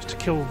colonial lights to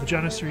kill the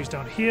Janissaries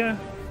down here.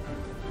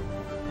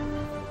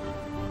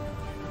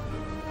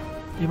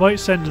 You might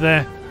send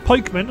their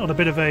pikemen on a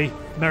bit of a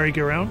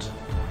merry-go-round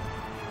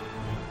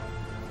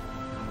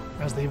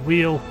as they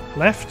wheel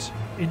left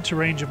into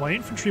range of my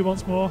infantry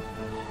once more.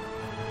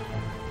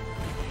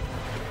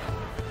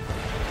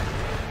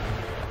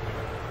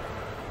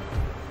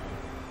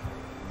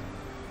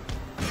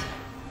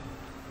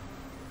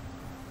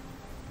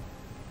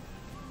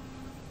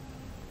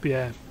 But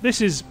yeah,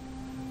 this is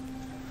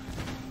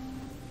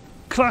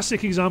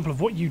classic example of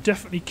what you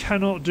definitely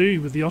cannot do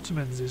with the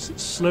Ottomans, is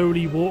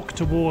slowly walk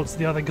towards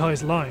the other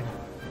guy's line.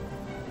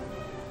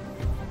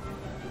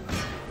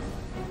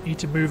 You need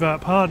to move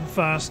up hard and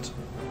fast.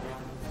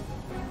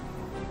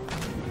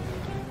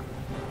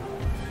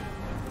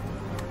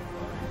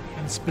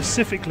 And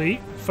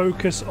specifically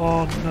focus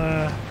on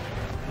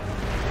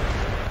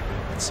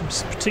some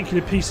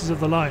particular pieces of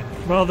the line,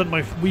 rather than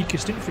my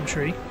weakest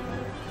infantry.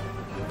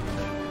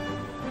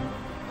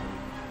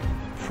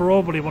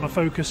 Probably want to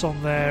focus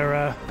on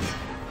their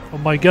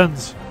on my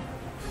guns.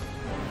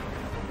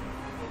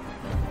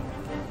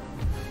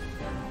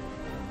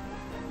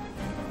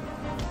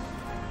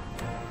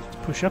 Let's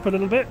push up a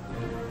little bit.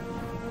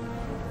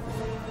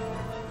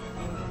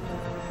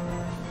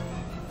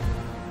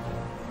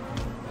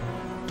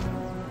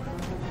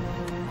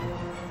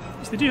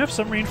 So they do have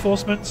some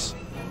reinforcements.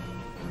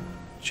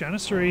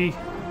 Janissary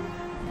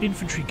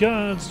infantry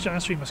guards,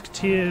 Janissary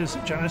musketeers,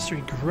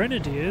 Janissary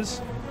grenadiers.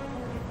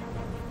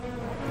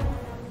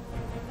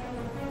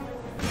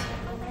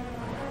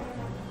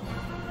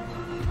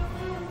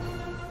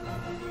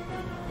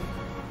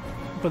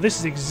 But this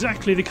is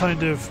exactly the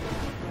kind of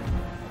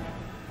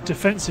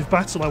defensive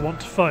battle I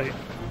want to fight.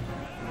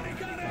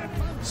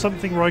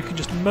 Something where I can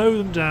just mow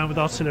them down with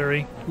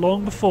artillery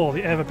long before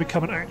they ever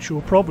become an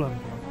actual problem.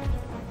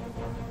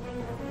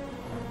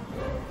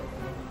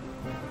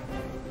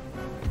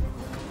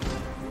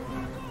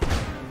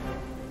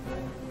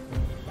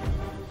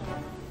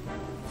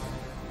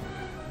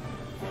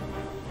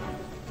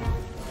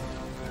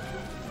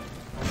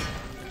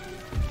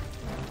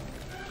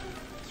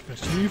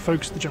 You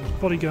focus the German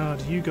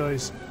bodyguard, you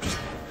guys just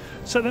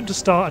set them to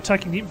start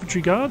attacking the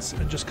infantry guards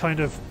and just kind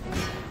of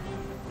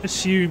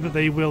assume that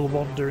they will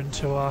wander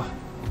into our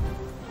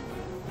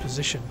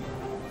position.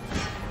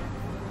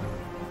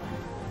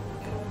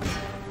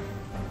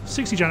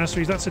 60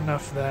 Janissaries, that's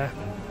enough there.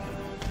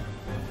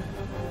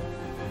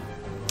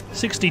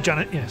 60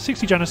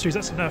 Janissaries,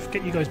 that's enough.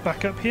 Get you guys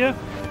back up here.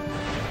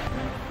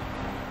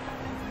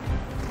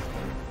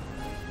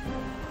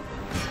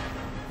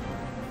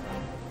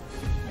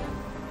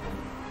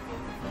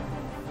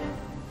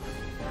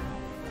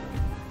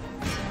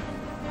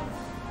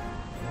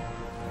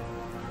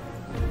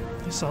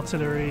 This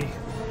artillery.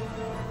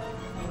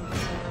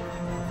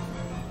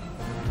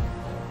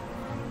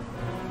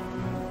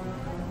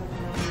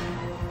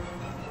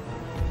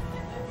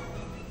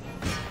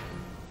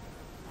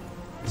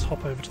 Let's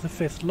hop over to the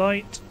 5th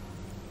light.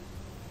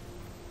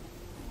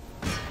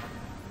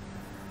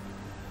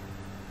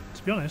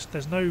 To be honest,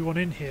 there's no one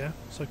in here,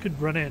 so I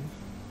could run in.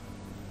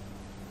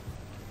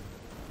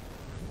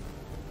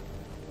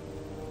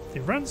 They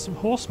ran some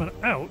horsemen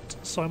out,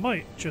 so I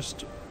might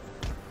just...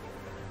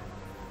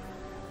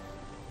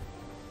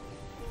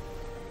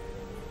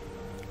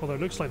 Although it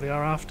looks like they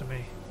are after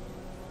me.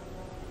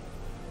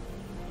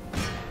 Yeah,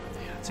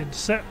 let's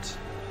intercept.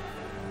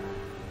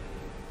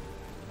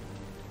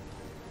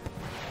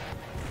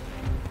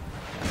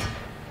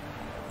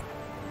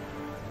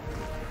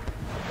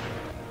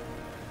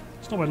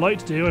 It's not what I'd like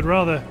to do. I'd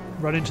rather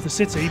run into the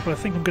city, but I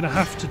think I'm going to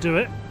have to do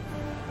it.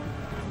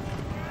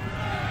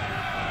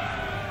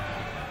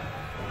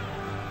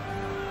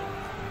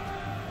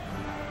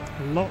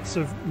 Lots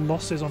of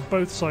losses on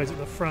both sides at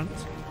the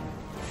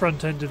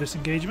front end of this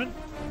engagement.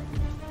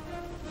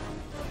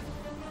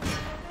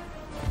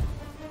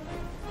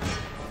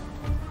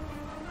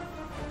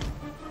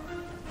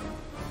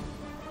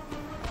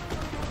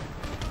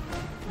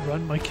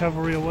 Run my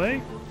cavalry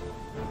away.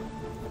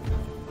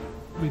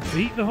 We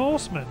beat the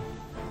horsemen.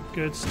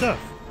 Good stuff.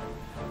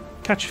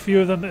 Catch a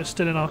few of them that are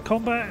still in our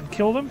combat and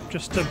kill them,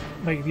 just to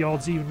make the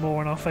odds even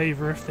more in our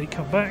favour if they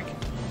come back.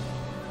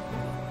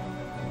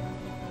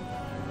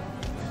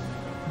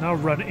 Now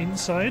run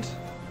inside.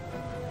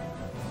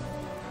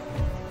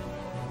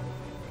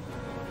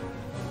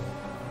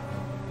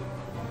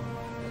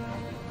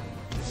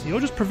 So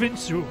you're just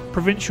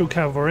provincial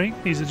cavalry.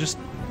 These are just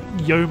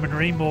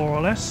yeomanry, more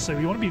or less, so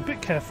you want to be a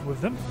bit careful with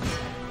them.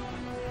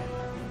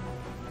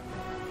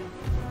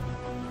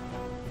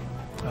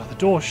 Oh, the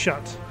door's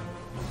shut.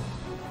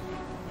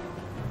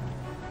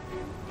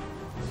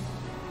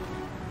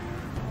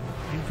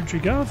 Infantry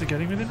guards are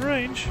getting within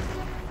range.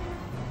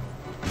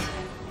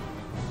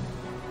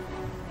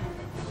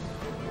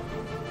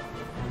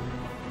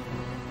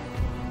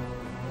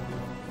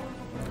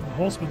 The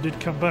horsemen did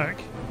come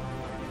back.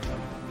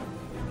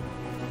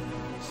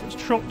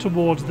 trot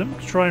towards them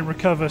to try and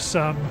recover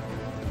some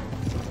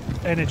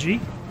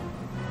energy.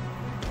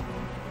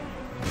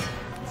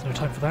 There's no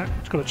time for that.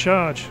 It's got to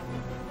charge.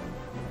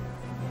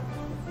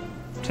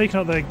 Taking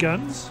out their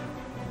guns.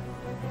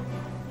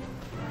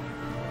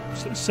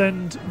 So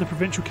send the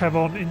provincial cav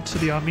on into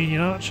the Armenian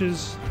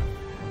archers.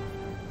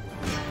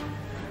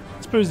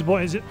 I suppose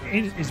what is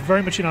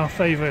very much in our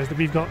favour is that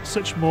we've got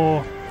such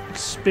more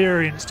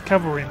experienced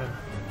cavalrymen.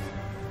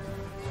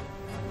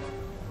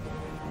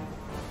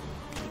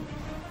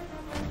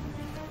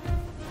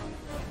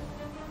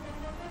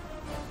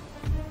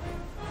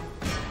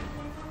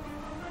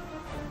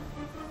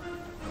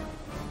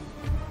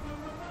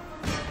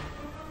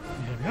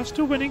 Yeah, we are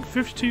still winning,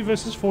 52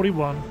 versus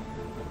 41.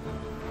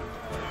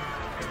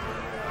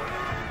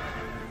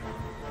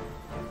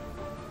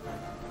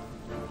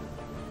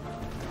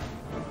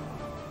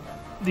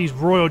 These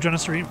Royal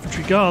Janissary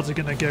Infantry Guards are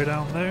going to go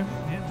down though.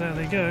 Yeah, there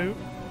they go.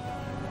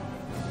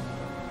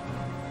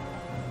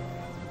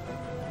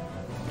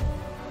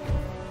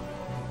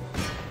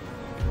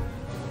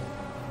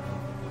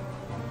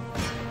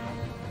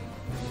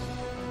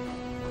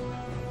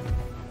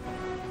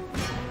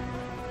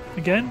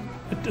 Again,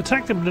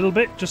 attack them a little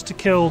bit just to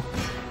kill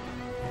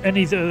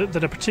any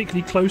that are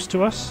particularly close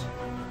to us.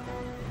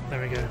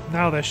 There we go.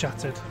 Now they're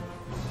shattered.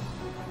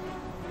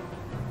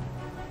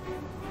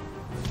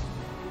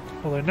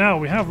 Although now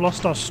we have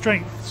lost our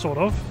strength, sort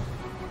of.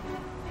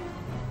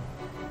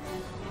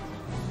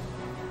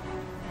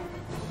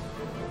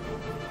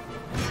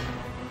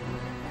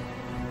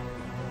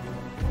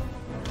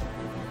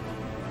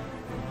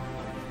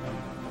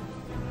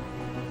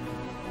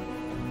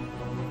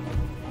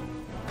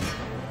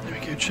 There we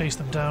go, chase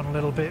them down a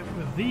little bit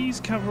with these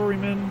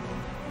cavalrymen.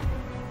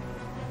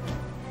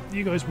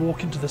 You guys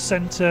walk into the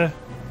centre.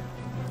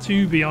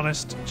 To be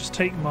honest, just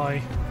take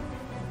my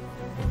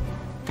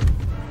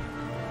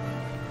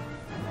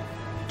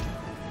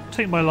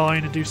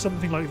line and do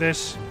something like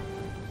this.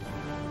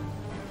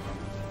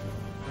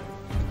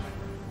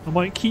 I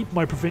might keep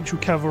my provincial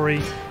cavalry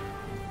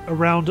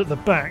around at the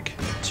back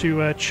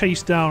to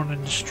chase down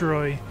and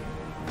destroy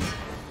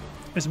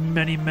as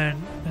many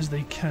men as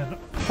they can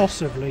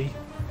possibly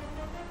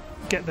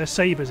get their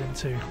sabres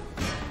into.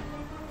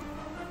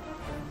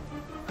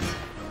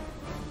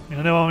 I mean,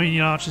 I know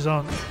Armenian archers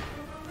aren't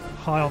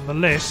high on the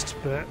list,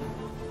 but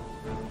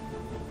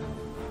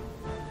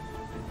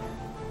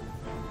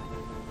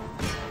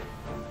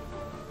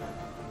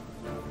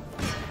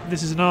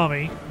this is an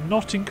army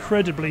not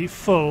incredibly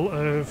full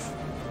of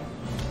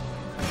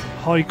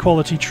high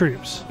quality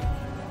troops.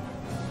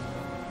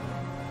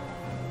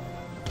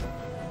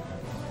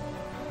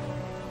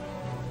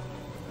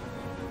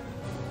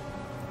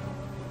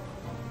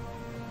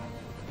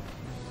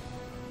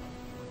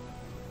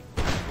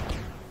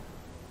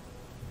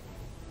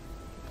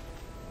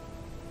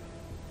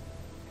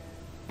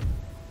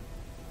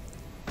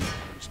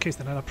 In this case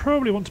then, I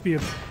probably want to be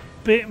a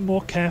bit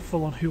more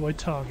careful on who I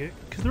target,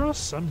 because there are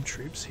some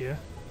troops here.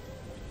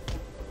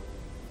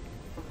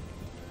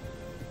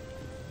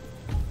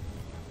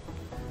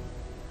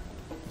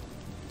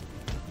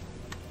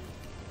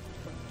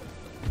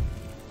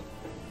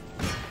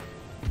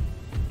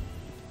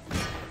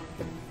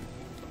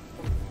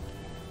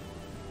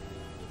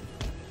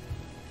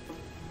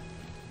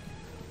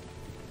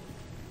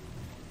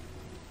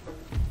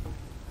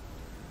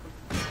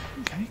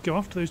 Okay, go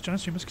after those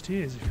Janissary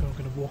musketeers if you're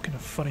going to walk in a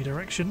funny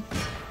direction.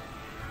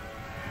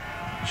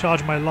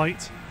 Charge my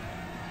light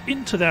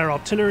into their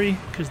artillery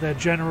because their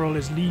general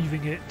is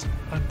leaving it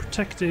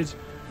unprotected.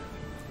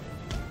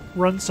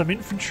 Run some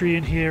infantry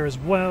in here as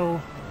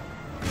well.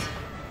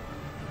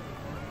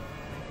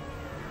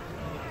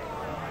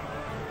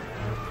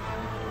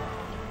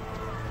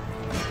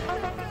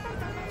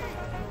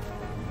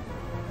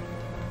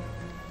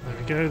 There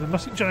we go, the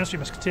Janissary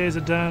musketeers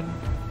are done.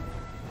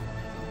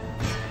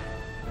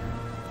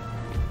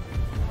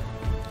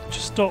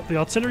 Just stop the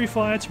artillery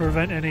fire to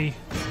prevent any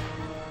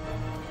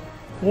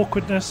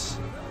awkwardness.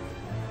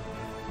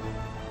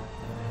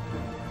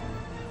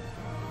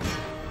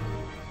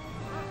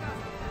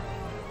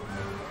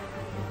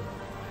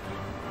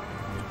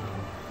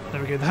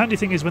 There we go. The handy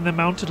thing is when they're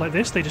mounted like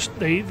this,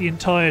 the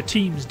entire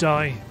teams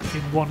die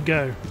in one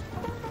go.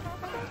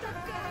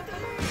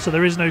 So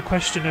there is no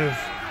question of,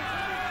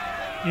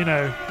 you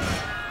know,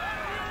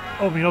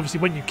 I mean obviously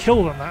when you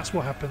kill them that's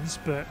what happens,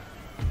 but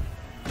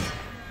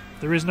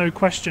there is no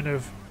question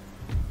of,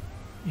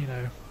 you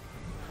know,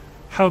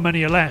 how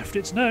many are left.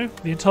 It's no,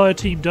 the entire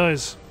team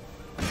does.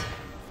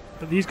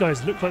 But these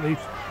guys look like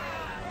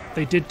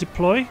they did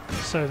deploy,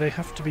 so they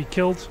have to be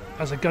killed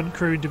as a gun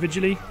crew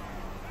individually.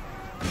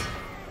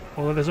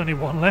 Although there's only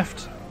one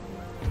left.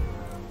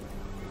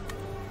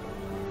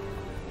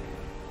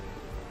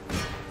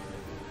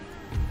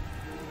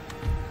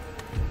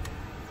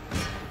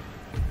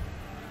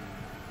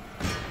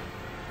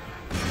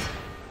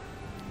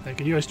 There you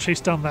go, you guys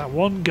chase down that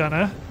one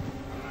gunner.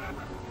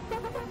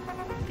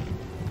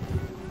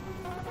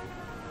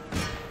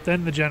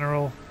 Then the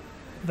general.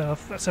 Then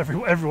that's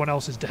everyone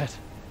else is dead.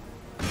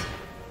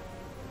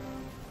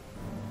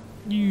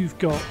 You've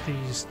got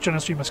these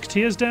Janissary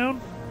Musketeers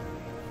down.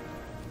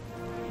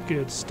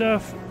 Good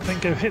stuff. Then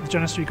go hit the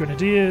Janissary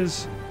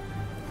Grenadiers.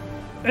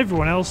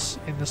 Everyone else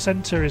in the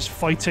centre is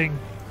fighting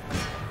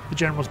the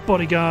General's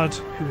bodyguard,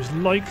 who is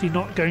likely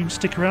not going to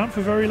stick around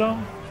for very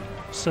long.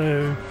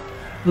 So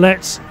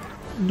let's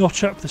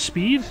notch up the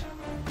speed.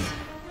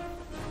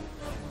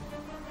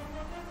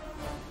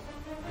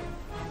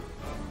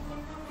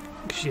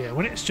 Because yeah,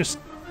 when it's just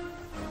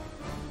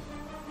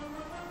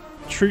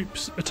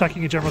troops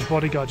attacking a General's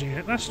bodyguard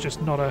unit, that's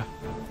just not a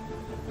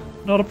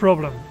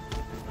problem.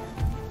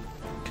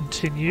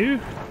 Continue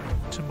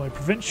to my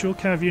provincial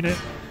cav unit,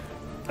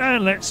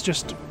 and let's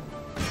just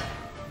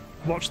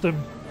watch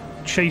them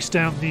chase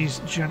down these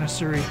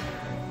Janissary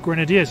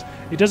Grenadiers.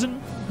 It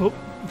doesn't... Well,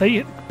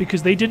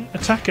 because they didn't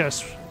attack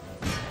us.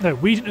 No,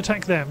 we didn't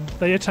attack them.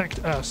 They attacked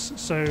us.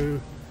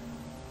 So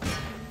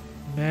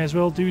may as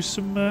well do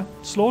some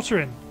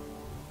slaughtering.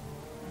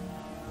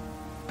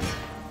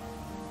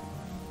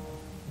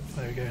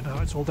 There we go.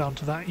 Now it's all down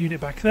to that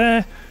unit back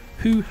there,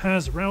 who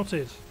has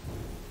routed.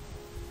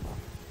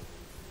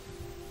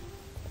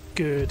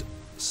 Good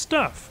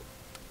stuff.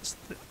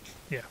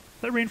 Yeah,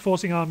 that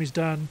reinforcing army's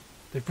done.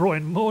 They've brought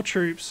in more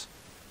troops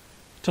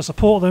to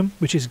support them,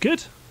 which is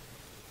good.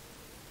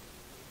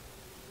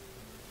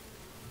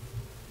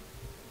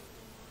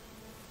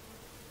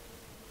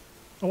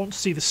 I want to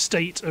see the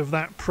state of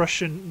that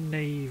Prussian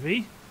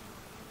navy.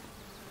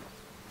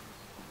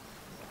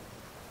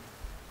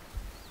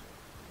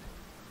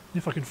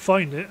 If I can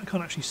find it, I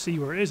can't actually see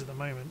where it is at the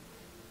moment.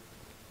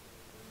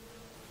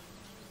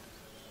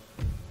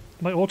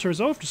 Might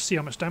auto-resolve to see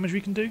how much damage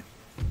we can do.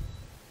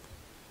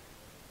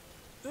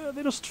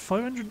 They lost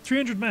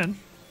 300 men.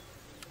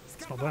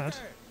 It's not bad.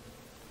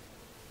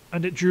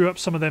 And it drew up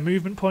some of their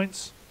movement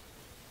points.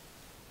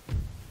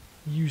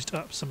 Used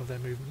up some of their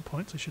movement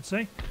points, I should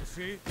say.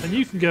 And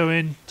you can go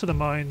in to the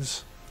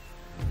mines,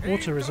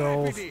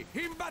 auto-resolve.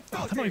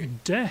 Oh, they're not even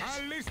dead.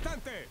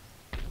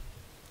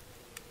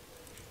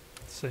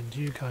 Send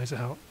you guys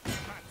out.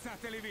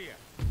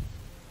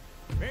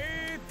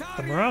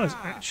 The morale is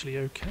actually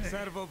okay.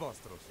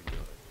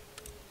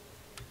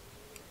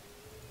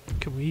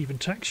 Can we even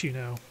tax you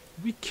now?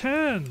 We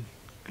can!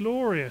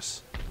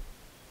 Glorious.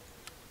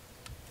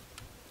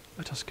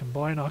 Let us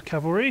combine our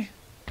cavalry.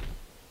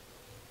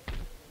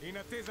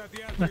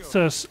 Let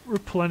us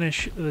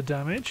replenish the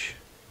damage.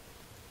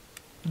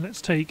 And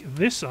let's take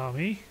this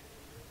army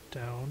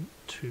down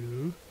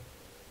to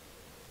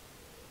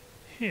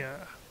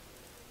here,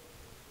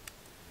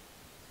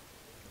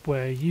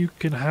 where you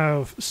can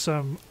have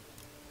some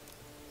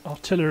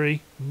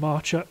artillery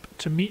march up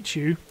to meet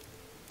you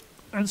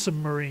and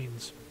some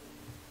marines.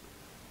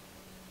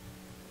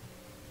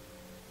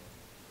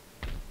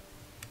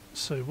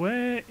 So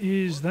where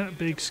is that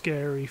big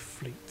scary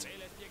fleet?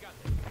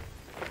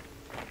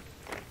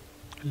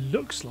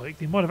 Looks like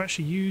they might have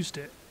actually used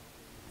it.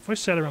 If I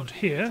sail around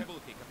here,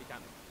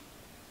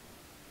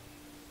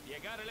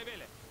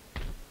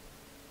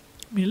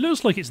 I mean, it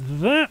looks like it's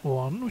that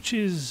one, which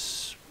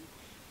is...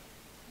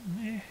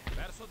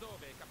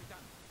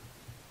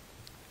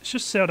 Let's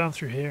just sail down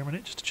through here a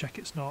minute just to check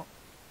it's not.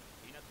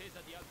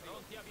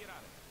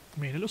 I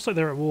mean, it looks like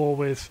they're at war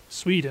with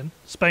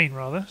Spain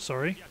rather,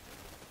 sorry.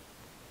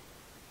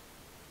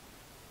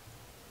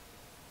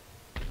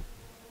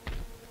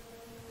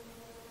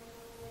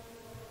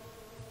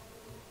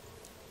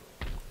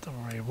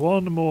 Don't worry,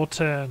 one more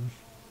turn.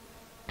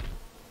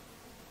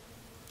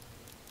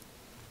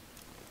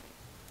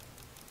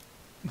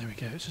 There we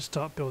go, let's just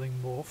start building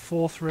more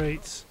fourth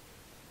rates.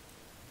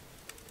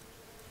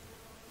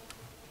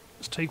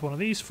 Let's take one of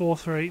these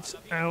fourth rates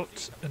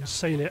out and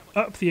sail it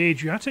up the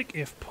Adriatic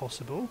if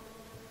possible.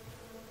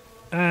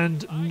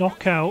 And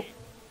knock out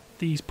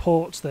these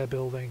ports they're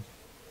building.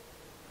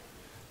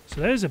 So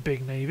there's a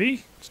big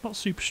navy. It's not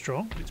super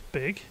strong, but it's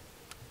big.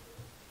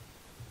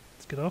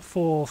 Let's get our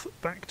fourth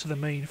back to the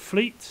main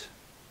fleet.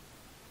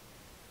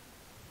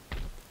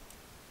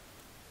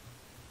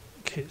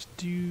 Okay, let's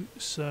do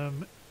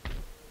some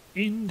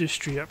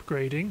industry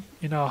upgrading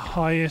in our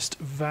highest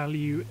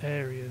value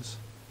areas.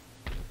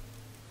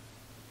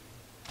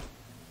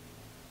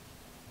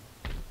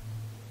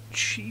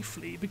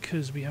 Chiefly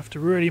because we have to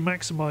really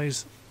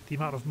maximise the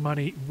amount of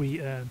money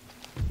we earn.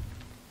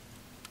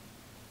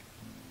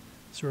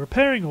 So we're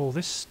repairing all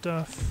this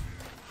stuff.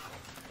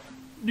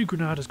 New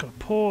Granada's got a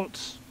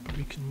port, but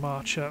we can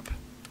march up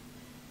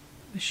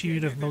this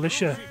unit of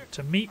militia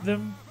to meet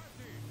them.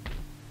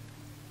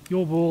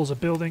 Your walls are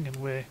building and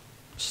we're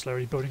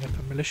slowly building up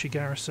a militia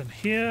garrison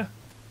here.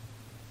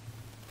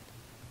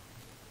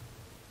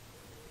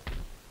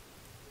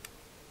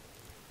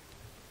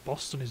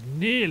 Boston is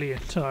nearly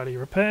entirely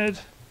repaired.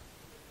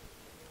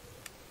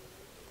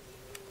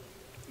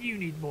 You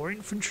need more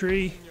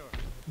infantry.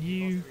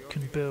 You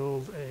can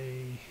build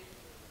a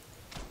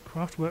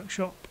craft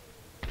workshop.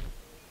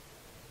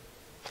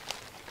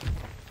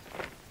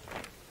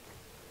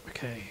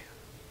 Okay,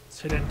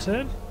 let's hit end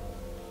turn.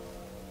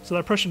 So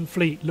that Prussian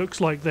fleet looks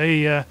like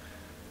they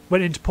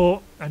went into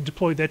port and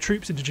deployed their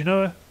troops into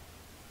Genoa.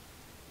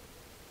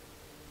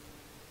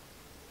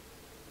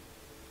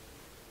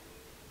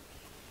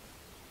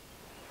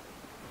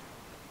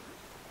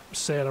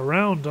 sail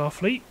around our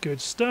fleet.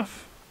 Good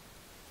stuff.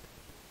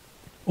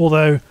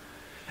 Although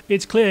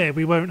it's clear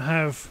we won't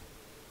have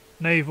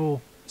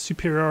naval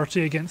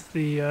superiority against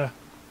the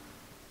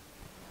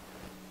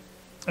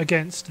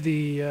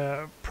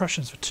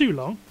Prussians for too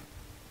long.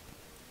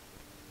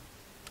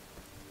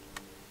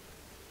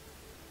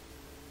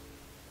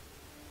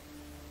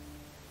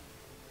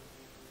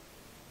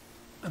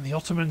 And the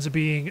Ottomans are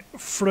being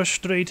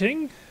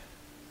frustrating.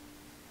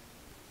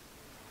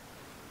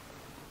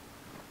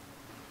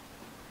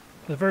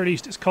 At the very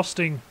least, it's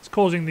causing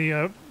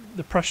the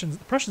Prussians.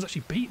 The Prussians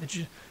actually beat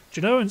the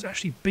Genoans.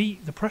 Actually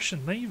beat the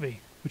Prussian navy,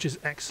 which is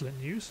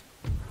excellent news.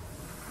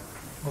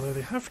 Although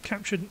they have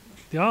captured,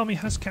 the army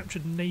has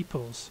captured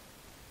Naples.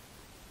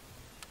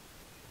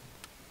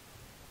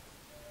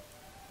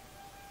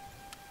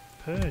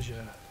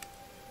 Persia.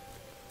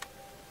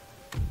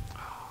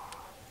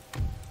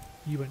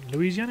 You went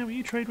Louisiana, will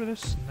you trade with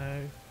us?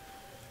 No.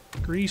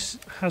 Greece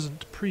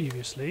hasn't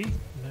previously.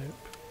 Nope.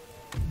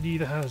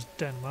 Neither has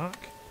Denmark.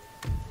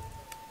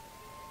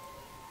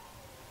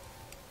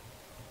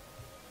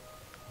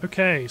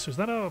 Okay, so is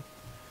that our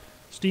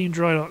steam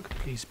dry dock?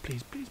 Please,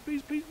 please, please,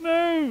 please, please,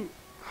 no!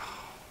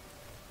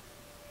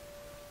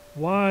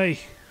 Why?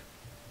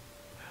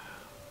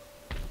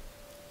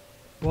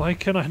 Why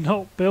can I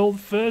not build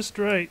first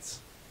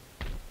rates?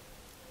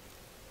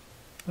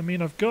 I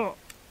mean, I've got...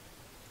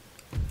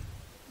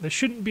 There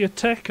shouldn't be a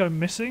tech I'm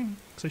missing,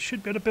 because I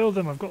should be able to build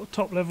them. I've got a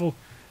top level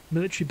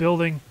military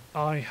building.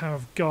 I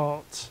have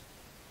got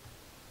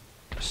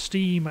a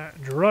steam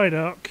dry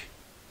dock.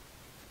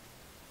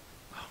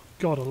 Oh,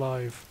 God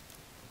alive.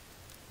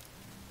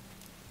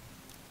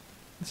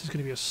 This is going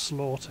to be a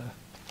slaughter.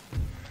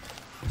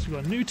 So we've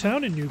got a new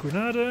town in New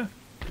Granada.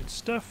 Good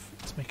stuff.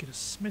 Let's make it a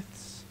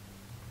Smith's.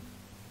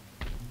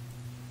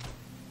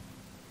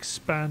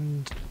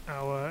 Expand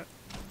our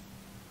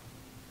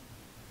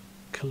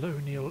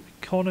colonial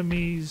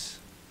economies.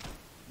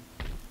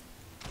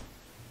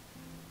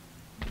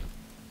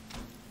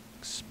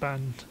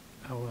 Expand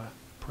our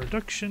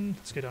production.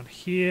 Let's go down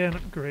here and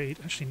upgrade.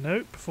 Actually,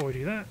 no, before we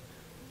do that.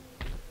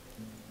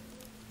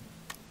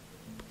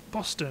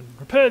 Boston,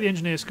 repair the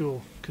engineer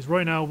school, because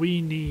right now we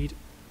need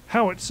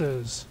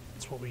howitzers.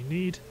 That's what we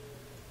need.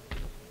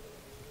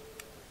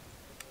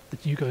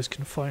 That you guys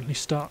can finally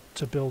start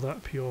to build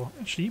up your...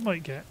 Actually, you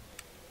might get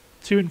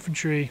 2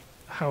 infantry,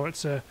 a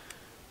howitzer,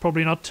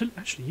 probably an artillery.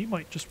 Actually, you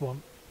might just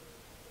want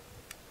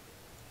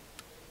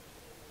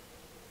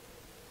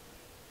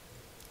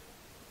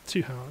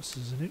 2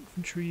 howitzers, an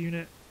infantry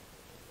unit.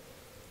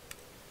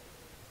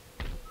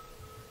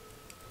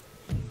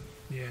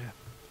 Yeah.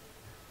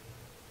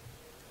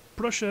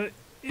 Prussia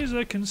is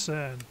a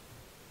concern.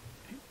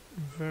 It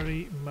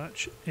very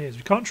much is.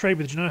 We can't trade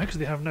with Genoa because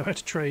they have nowhere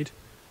to trade.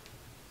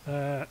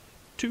 2.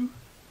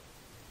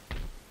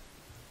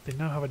 They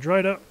now have a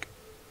dry dock.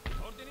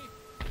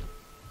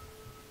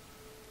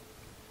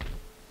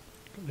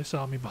 Got this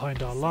army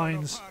behind our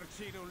lines.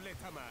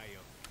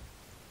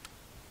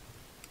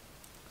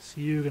 So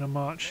you're going to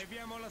march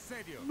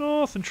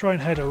north and try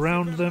and head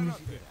around them.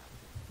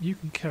 You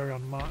can carry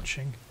on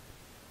marching.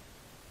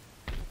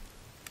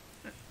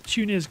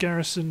 Tunisia's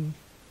garrison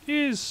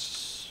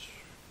is...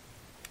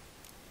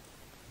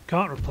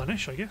 can't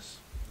replenish, I guess.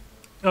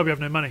 Oh, we have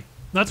no money.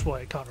 That's why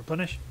it can't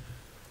replenish.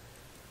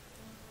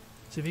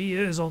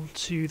 Sevilla is on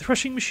to the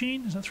threshing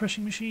machine. Is that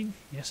threshing machine?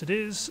 Yes, it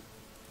is.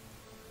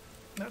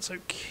 That's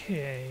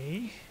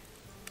okay.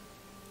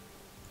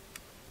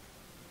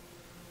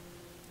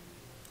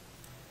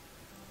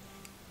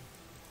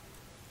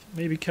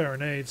 Maybe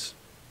carronades.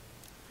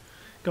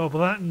 God, but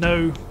that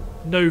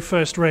no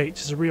first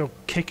rates is a real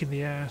kick in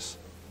the ass.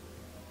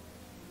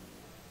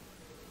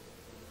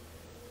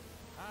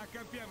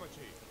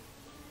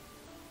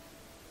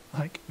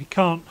 Like, we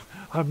can't...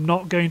 I'm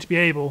not going to be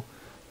able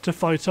to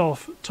fight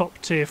off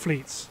top tier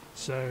fleets,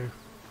 so...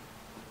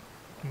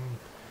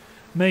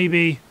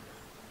 maybe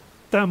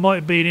that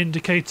might be an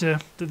indicator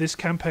that this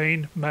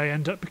campaign may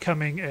end up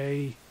becoming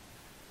a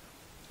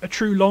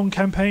true long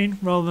campaign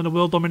rather than a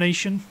world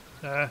domination,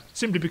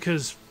 simply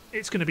because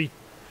it's going to be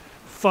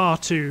far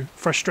too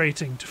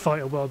frustrating to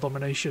fight a world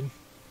domination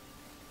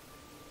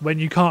when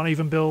you can't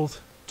even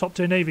build top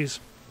tier navies.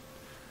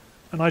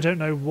 And I don't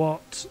know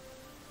what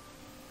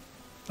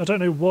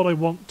I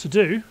want to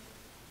do,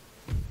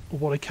 or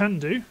what I can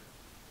do.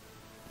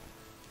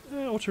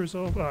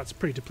 Auto-resolve. Oh, it's a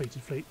pretty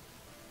depleted fleet.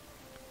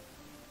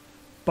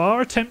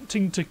 Bar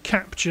attempting to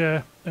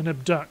capture and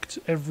abduct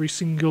every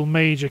single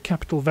major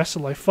capital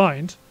vessel I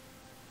find.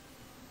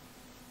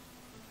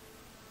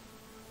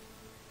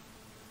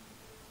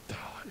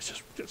 Oh,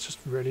 it's just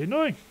really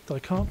annoying that I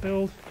can't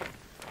build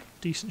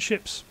decent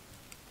ships.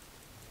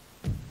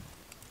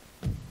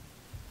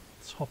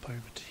 Hop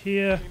over to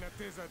here,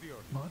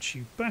 march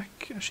you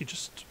back, actually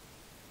just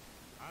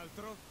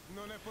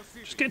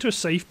get into a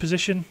safe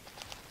position,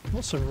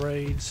 lots of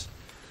raids.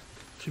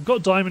 So we've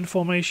got diamond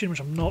formation, which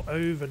I'm not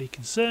overly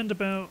concerned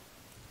about,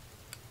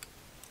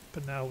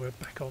 but now we're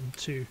back on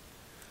to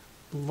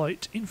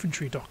light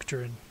infantry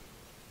doctrine.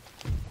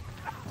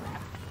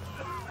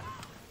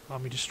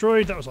 Army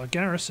destroyed. That was our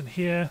garrison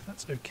here.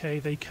 That's okay.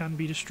 They can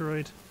be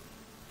destroyed.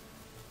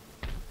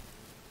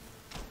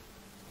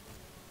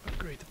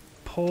 Upgrade the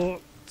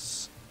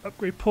ports.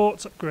 Upgrade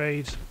ports.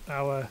 Upgrade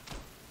our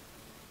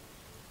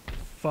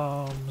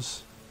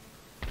farms.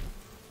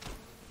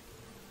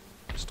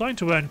 Starting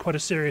to earn quite a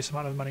serious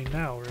amount of money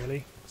now,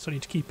 really. So I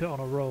need to keep it on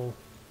a roll.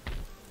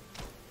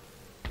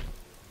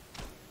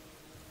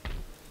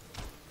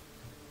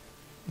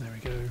 There we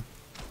go.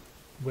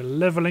 We're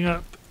levelling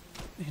up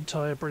the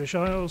entire British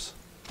Isles.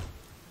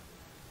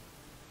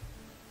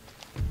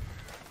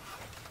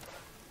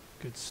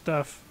 Good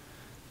stuff.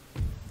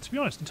 To be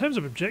honest, in terms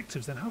of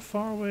objectives then, how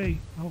far away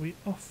are we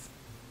off?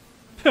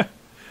 We're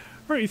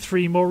only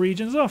 3 more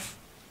regions off.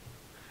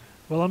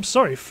 Well, I'm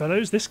sorry,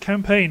 fellows. This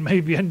campaign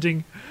may be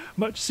ending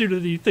much sooner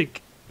than you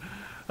think.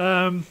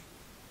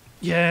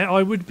 Yeah,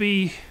 I would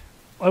be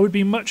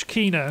much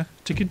keener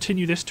to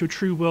continue this to a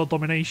true world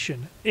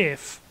domination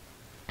if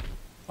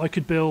I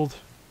could build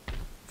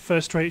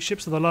first-rate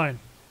ships of the line.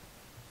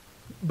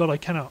 But I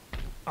cannot.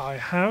 I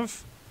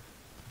have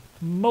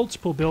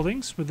multiple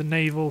buildings with the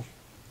naval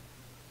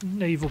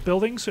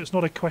buildings, so it's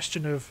not a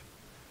question of,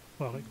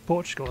 well, like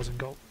Portugal has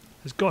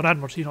got an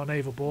admiralty, not a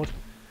naval board,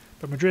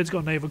 but Madrid's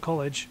got a naval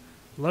college,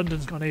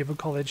 London's got a naval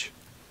college.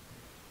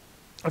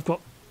 I've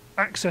got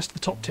access to the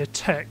top tier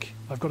tech.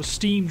 I've got a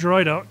steam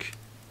dry dock,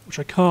 which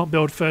I can't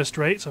build first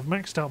rate, so I've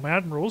maxed out my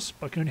admirals,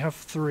 but I can only have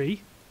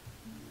 3.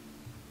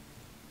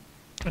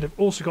 And I've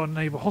also got a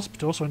naval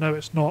hospital, so I know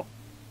it's not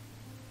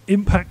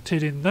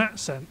impacted in that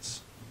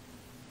sense.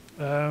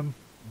 So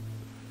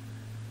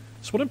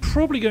what I'm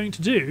probably going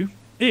to do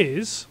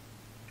is,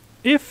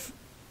 if...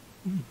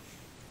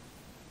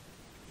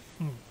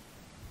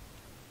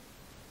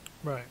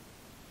 Right.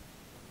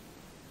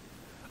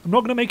 I'm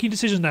not going to make any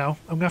decisions now.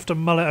 I'm going to have to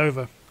mull it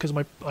over, because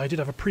I did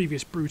have a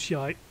previous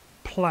Brutii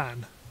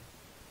plan.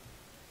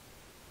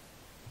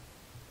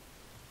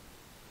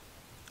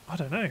 I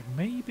don't know,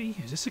 maybe.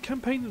 Is this a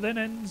campaign that then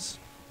ends?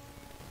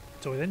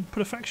 Do I then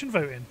put a faction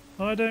vote in?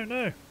 I don't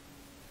know.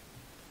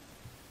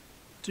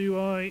 Do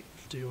I?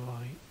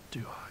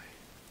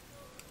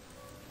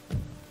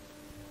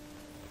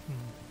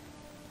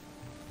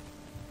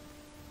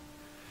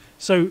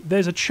 So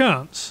there's a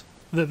chance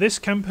that this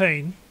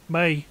campaign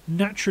may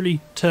naturally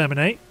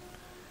terminate,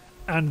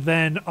 and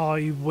then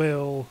I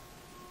will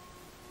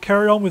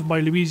carry on with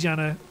my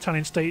Louisiana,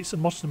 Italian States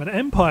and Ottoman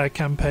Empire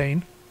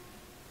campaign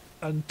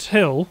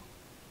until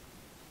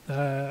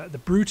the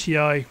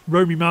Brutii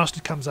Rome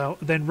Remastered comes out.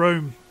 Then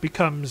Rome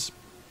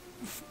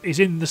is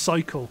in the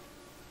cycle.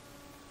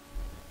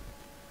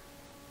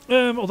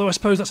 Although I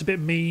suppose that's a bit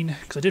mean,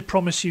 because I did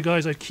promise you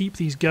guys I'd keep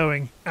these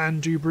going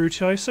and do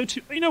Brutii. So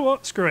you know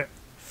what? Screw it.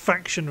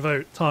 Faction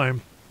vote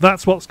time.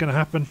 That's what's going to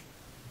happen.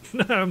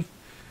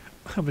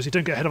 Obviously,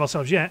 don't get ahead of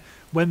ourselves yet.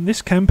 When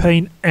this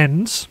campaign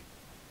ends...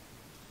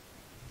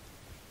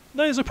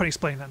 There's no point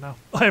explaining that now.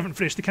 I haven't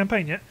finished the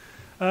campaign yet.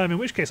 In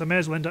which case, I may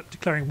as well end up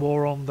declaring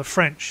war on the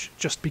French,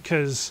 just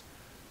because.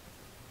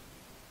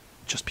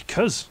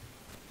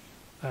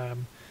 I've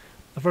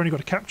only got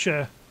to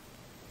capture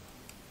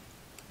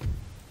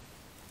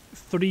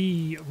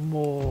 3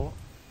 more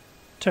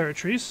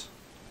territories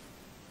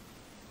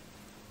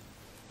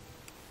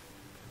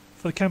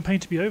for the campaign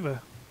to be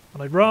over.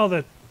 And I'd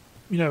rather,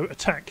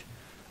 attack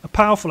a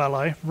powerful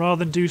ally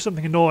rather than do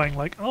something annoying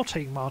like, I'll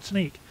take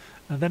Martinique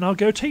and then I'll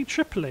go take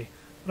Tripoli.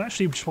 I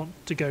actually just want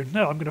to go,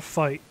 no, I'm going to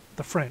fight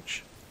the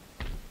French.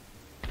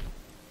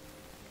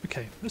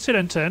 Okay, let's hit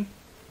end turn.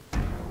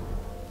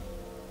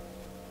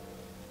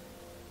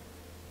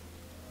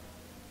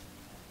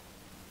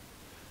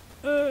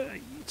 You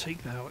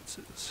take the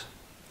howitzers.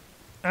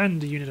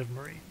 And a unit of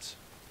Marines.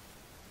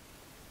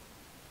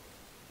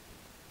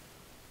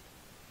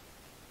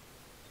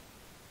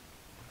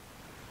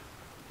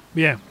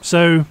 Yeah,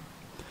 so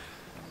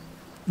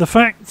the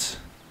fact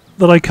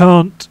that I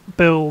can't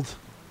build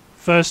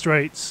first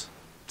rates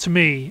to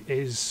me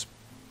is...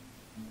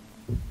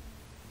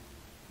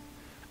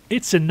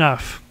 It's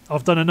enough.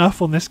 I've done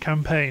enough on this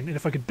campaign, and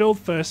if I could build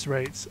first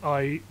rates,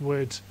 I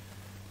would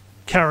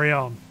carry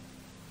on.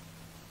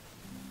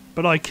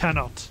 But I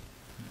cannot.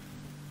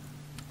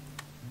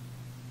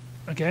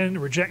 Again,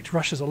 reject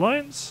Russia's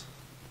alliance.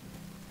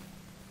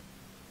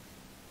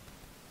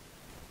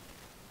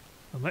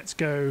 And let's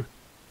go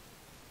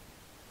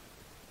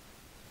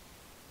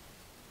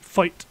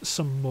fight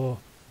some more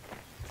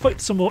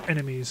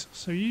enemies.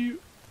 So you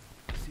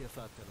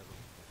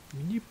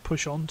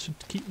push on to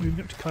keep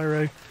moving up to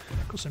Cairo.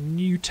 Got some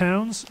new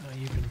towns.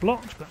 You've been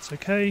blocked, but that's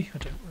okay. I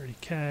don't really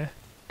care.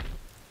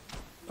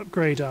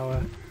 Upgrade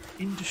our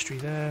industry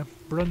there.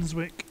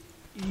 Brunswick,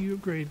 you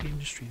upgrade the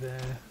industry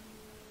there.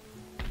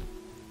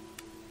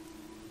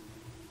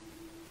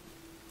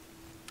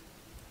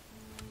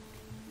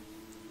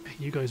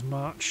 You guys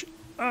march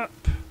up.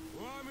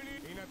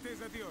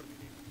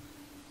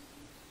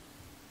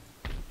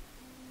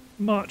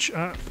 March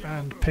up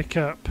and pick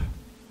up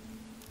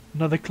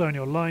another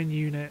colonial line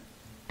unit.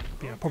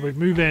 Yeah, probably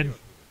move in,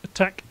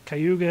 attack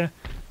Cayuga,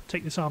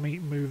 take this army,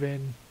 move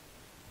in,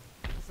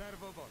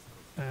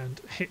 and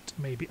hit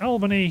maybe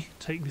Albany,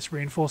 take this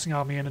reinforcing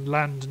army in and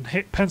land and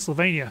hit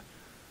Pennsylvania.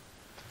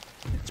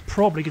 It's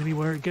probably going to be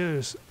where it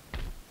goes.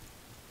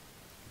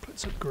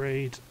 Let's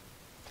upgrade.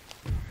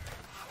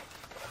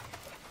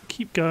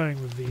 Keep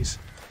going with these.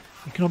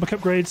 Economic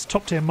upgrades,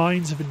 top tier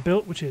mines have been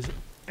built, which is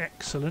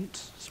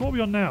excellent. So what are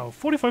we on now?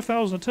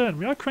 45,000 a turn.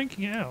 We are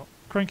cranking it out.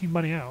 Cranking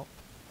money out.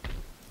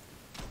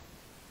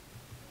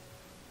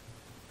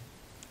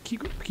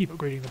 Keep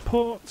upgrading the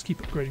ports, keep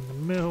upgrading the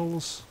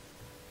mills.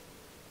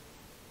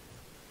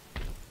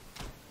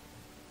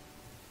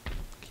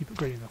 Keep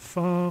upgrading the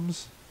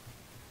farms.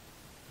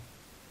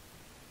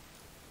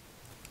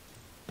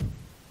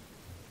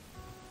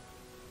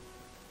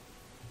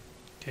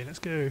 Okay, let's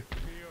go.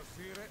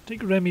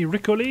 Take Remy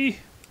Ricoli.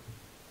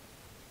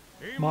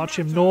 March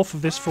him north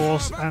of this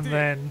force, and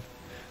then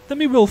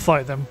we will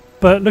fight them.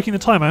 But looking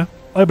at the timer,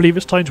 I believe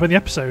it's time to end the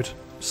episode.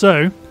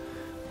 So,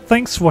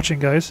 thanks for watching,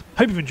 guys.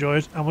 Hope you've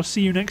enjoyed, and we'll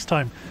see you next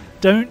time.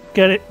 Don't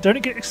get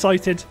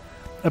excited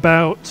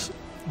about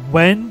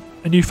when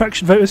a new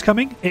faction vote is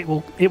coming. It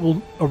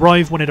will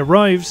arrive when it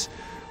arrives,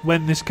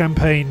 when this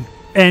campaign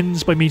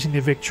ends by meeting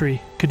the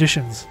victory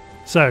conditions.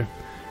 So,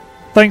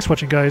 thanks for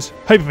watching, guys.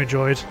 Hope you've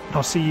enjoyed.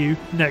 I'll see you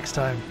next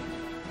time.